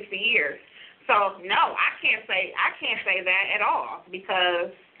 50, 60 years. So no, I can't say that at all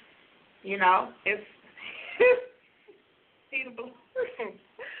because, it's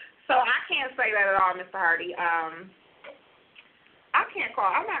so I can't say that at all, Mr. Hardy. I'm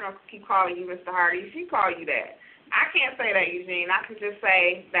not going to keep calling you Mr. Hardy. She call you that. I can't say that, Eugene. I can just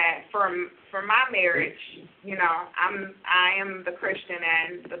say that for my marriage, I am the Christian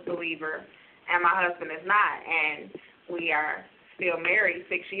and the believer, and my husband is not. And we are still married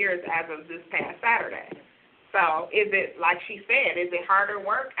 6 years as of this past Saturday. So is it, like she said, is it harder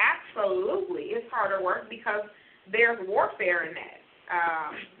work? Absolutely. It's harder work because there's warfare in that.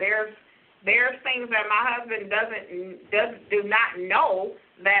 There's things that my husband do not know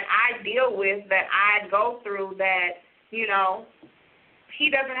that I deal with, that I go through, that he has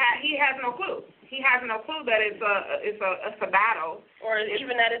no clue. He has no clue that it's a battle, or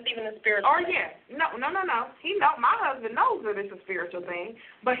even that it's even a spiritual. Or yeah, no. My husband knows that it's a spiritual thing,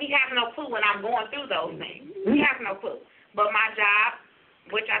 but he has no clue when I'm going through those things. He has no clue. But my job,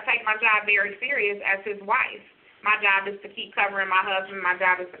 which I take my job very serious as his wife. My job is to keep covering my husband. My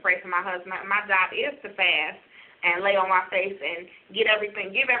job is to pray for my husband. My job is to fast and lay on my face and give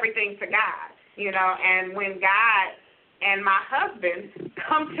everything to God, And when God and my husband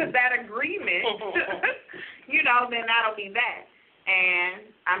come to that agreement, then that'll be that. And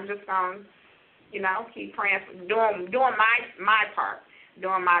I'm just going to, keep praying, doing my part,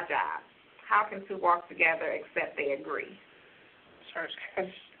 doing my job. How can two walk together except they agree? Church,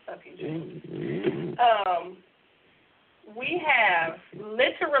 love you. We have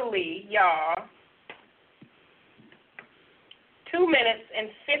literally, y'all, 2 minutes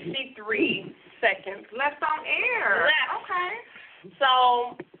and 53 seconds left on air. Okay.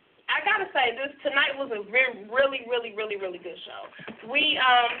 So I gotta say, tonight was a really, really, really, really good show. We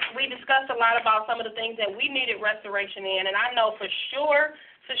discussed a lot about some of the things that we needed restoration in, and I know for sure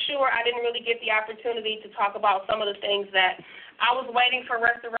I didn't really get the opportunity to talk about some of the things that I was waiting for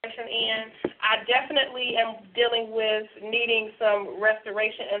restoration in. I definitely am dealing with needing some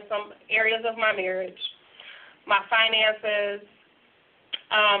restoration in some areas of my marriage, my finances,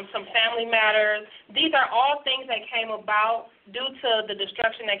 some family matters. These are all things that came about due to the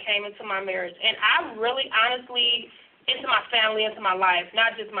destruction that came into my marriage. And I really, honestly, into my family, into my life,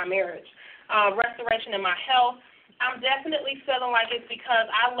 not just my marriage. Restoration in my health. I'm definitely feeling like it's because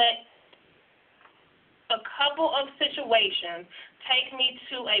I let a couple of situations take me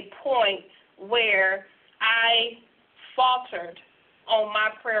to a point where I faltered on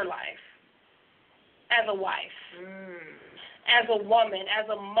my prayer life as a wife, as a woman, as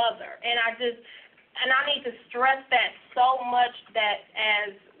a mother. And I need to stress that so much that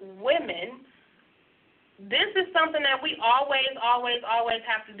as women, this is something that we always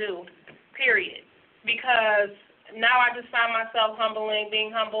have to do, period. Because now I just find myself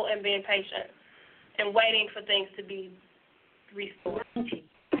being humble and being patient and waiting for things to be restored. So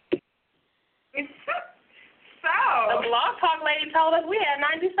the Blog Talk lady told us we had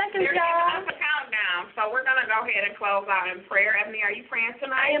 90 seconds, y'all. They're giving us a countdown. So we're going to go ahead and close out in prayer. Ebony, are you praying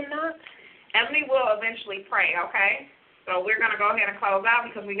tonight? I am not. Ebony will eventually pray, okay? So we're going to go ahead and close out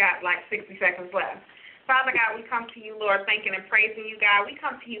because we got like 60 seconds left. Father God, we come to you, Lord, thanking and praising you, God. We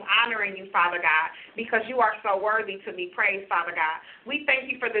come to you honoring you, Father God, because you are so worthy to be praised, Father God. We thank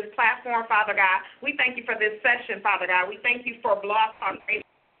you for this platform, Father God. We thank you for this session, Father God. We thank you for Blog Talk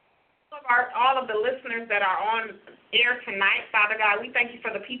all of the listeners that are on air tonight, Father God, we thank you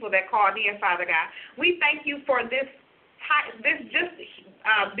for the people that called in, Father God. We thank you for this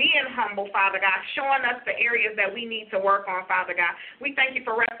being humble, Father God, showing us the areas that we need to work on, Father God. We thank you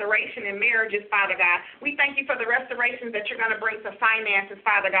for restoration in marriages, Father God. We thank you for the restorations that you're going to bring to finances,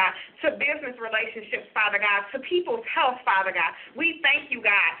 Father God, to business relationships, Father God, to people's health, Father God. We thank you,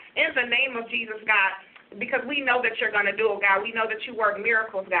 God, in the name of Jesus, God, because we know that you're going to do it, God. We know that you work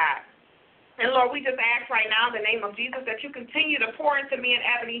miracles, God. And, Lord, we just ask right now in the name of Jesus that you continue to pour into me and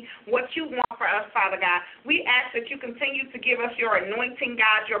Ebony what you want for us, Father God. We ask that you continue to give us your anointing,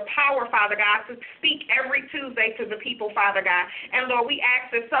 God, your power, Father God, to speak every Tuesday to the people, Father God. And, Lord, we ask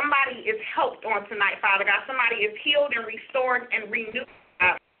that somebody is helped on tonight, Father God. Somebody is healed and restored and renewed,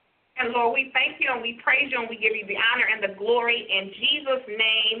 God. And, Lord, we thank you and we praise you and we give you the honor and the glory in Jesus'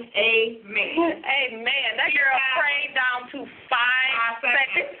 name. Amen. Amen. That girl prayed down to 5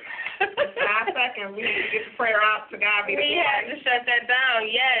 seconds. 5 seconds. We need to get the prayer out to God be the glory. We had to shut that down,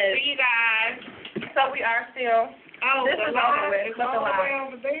 yes. See you guys. So we are still. This is over with. It's all the way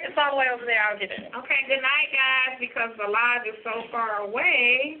over there. It's all the way over there. I'll get it. Okay, good night, guys, because the live is so far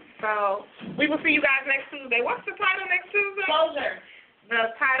away. So we will see you guys next Tuesday. What's the title next Tuesday? Closure.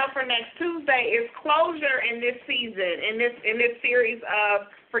 The title for next Tuesday is Closure in this season, in this series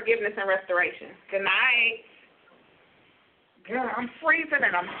of forgiveness and restoration. Good night. Girl, I'm freezing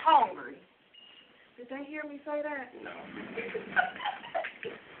and I'm hungry. Did they hear me say that? No.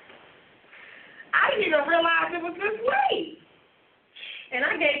 I didn't even realize it was this late. And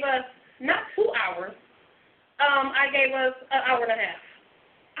I gave us not 2 hours. I gave us an hour and a half.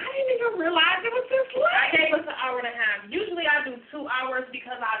 I didn't even realize it was this late. I gave us an hour and a half. Usually I do 2 hours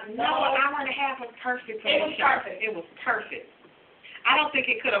because I know. No, an hour and a half was perfect. It was perfect. It was perfect. I don't think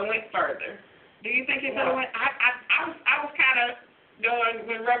it could have went further. Do you think it could have went? I was kind of going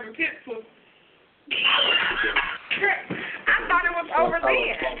when Reverend Pitts was. I thought it was over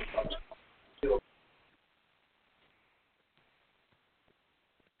then.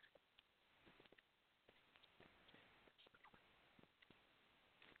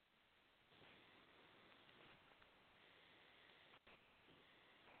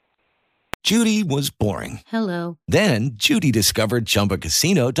 Judy was boring. Hello. Then Judy discovered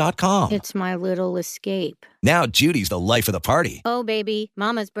ChumbaCasino.com. It's my little escape. Now Judy's the life of the party. Oh, baby,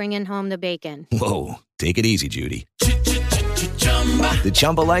 mama's bringing home the bacon. Whoa, take it easy, Judy. The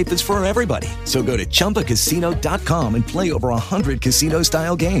Chumba life is for everybody. So go to ChumbaCasino.com and play over 100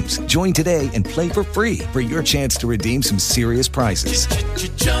 casino-style games. Join today and play for free for your chance to redeem some serious prizes.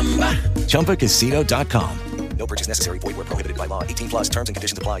 ChumbaCasino.com. No purchase necessary. Void where prohibited by law. 18+ terms and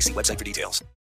conditions apply. See website for details.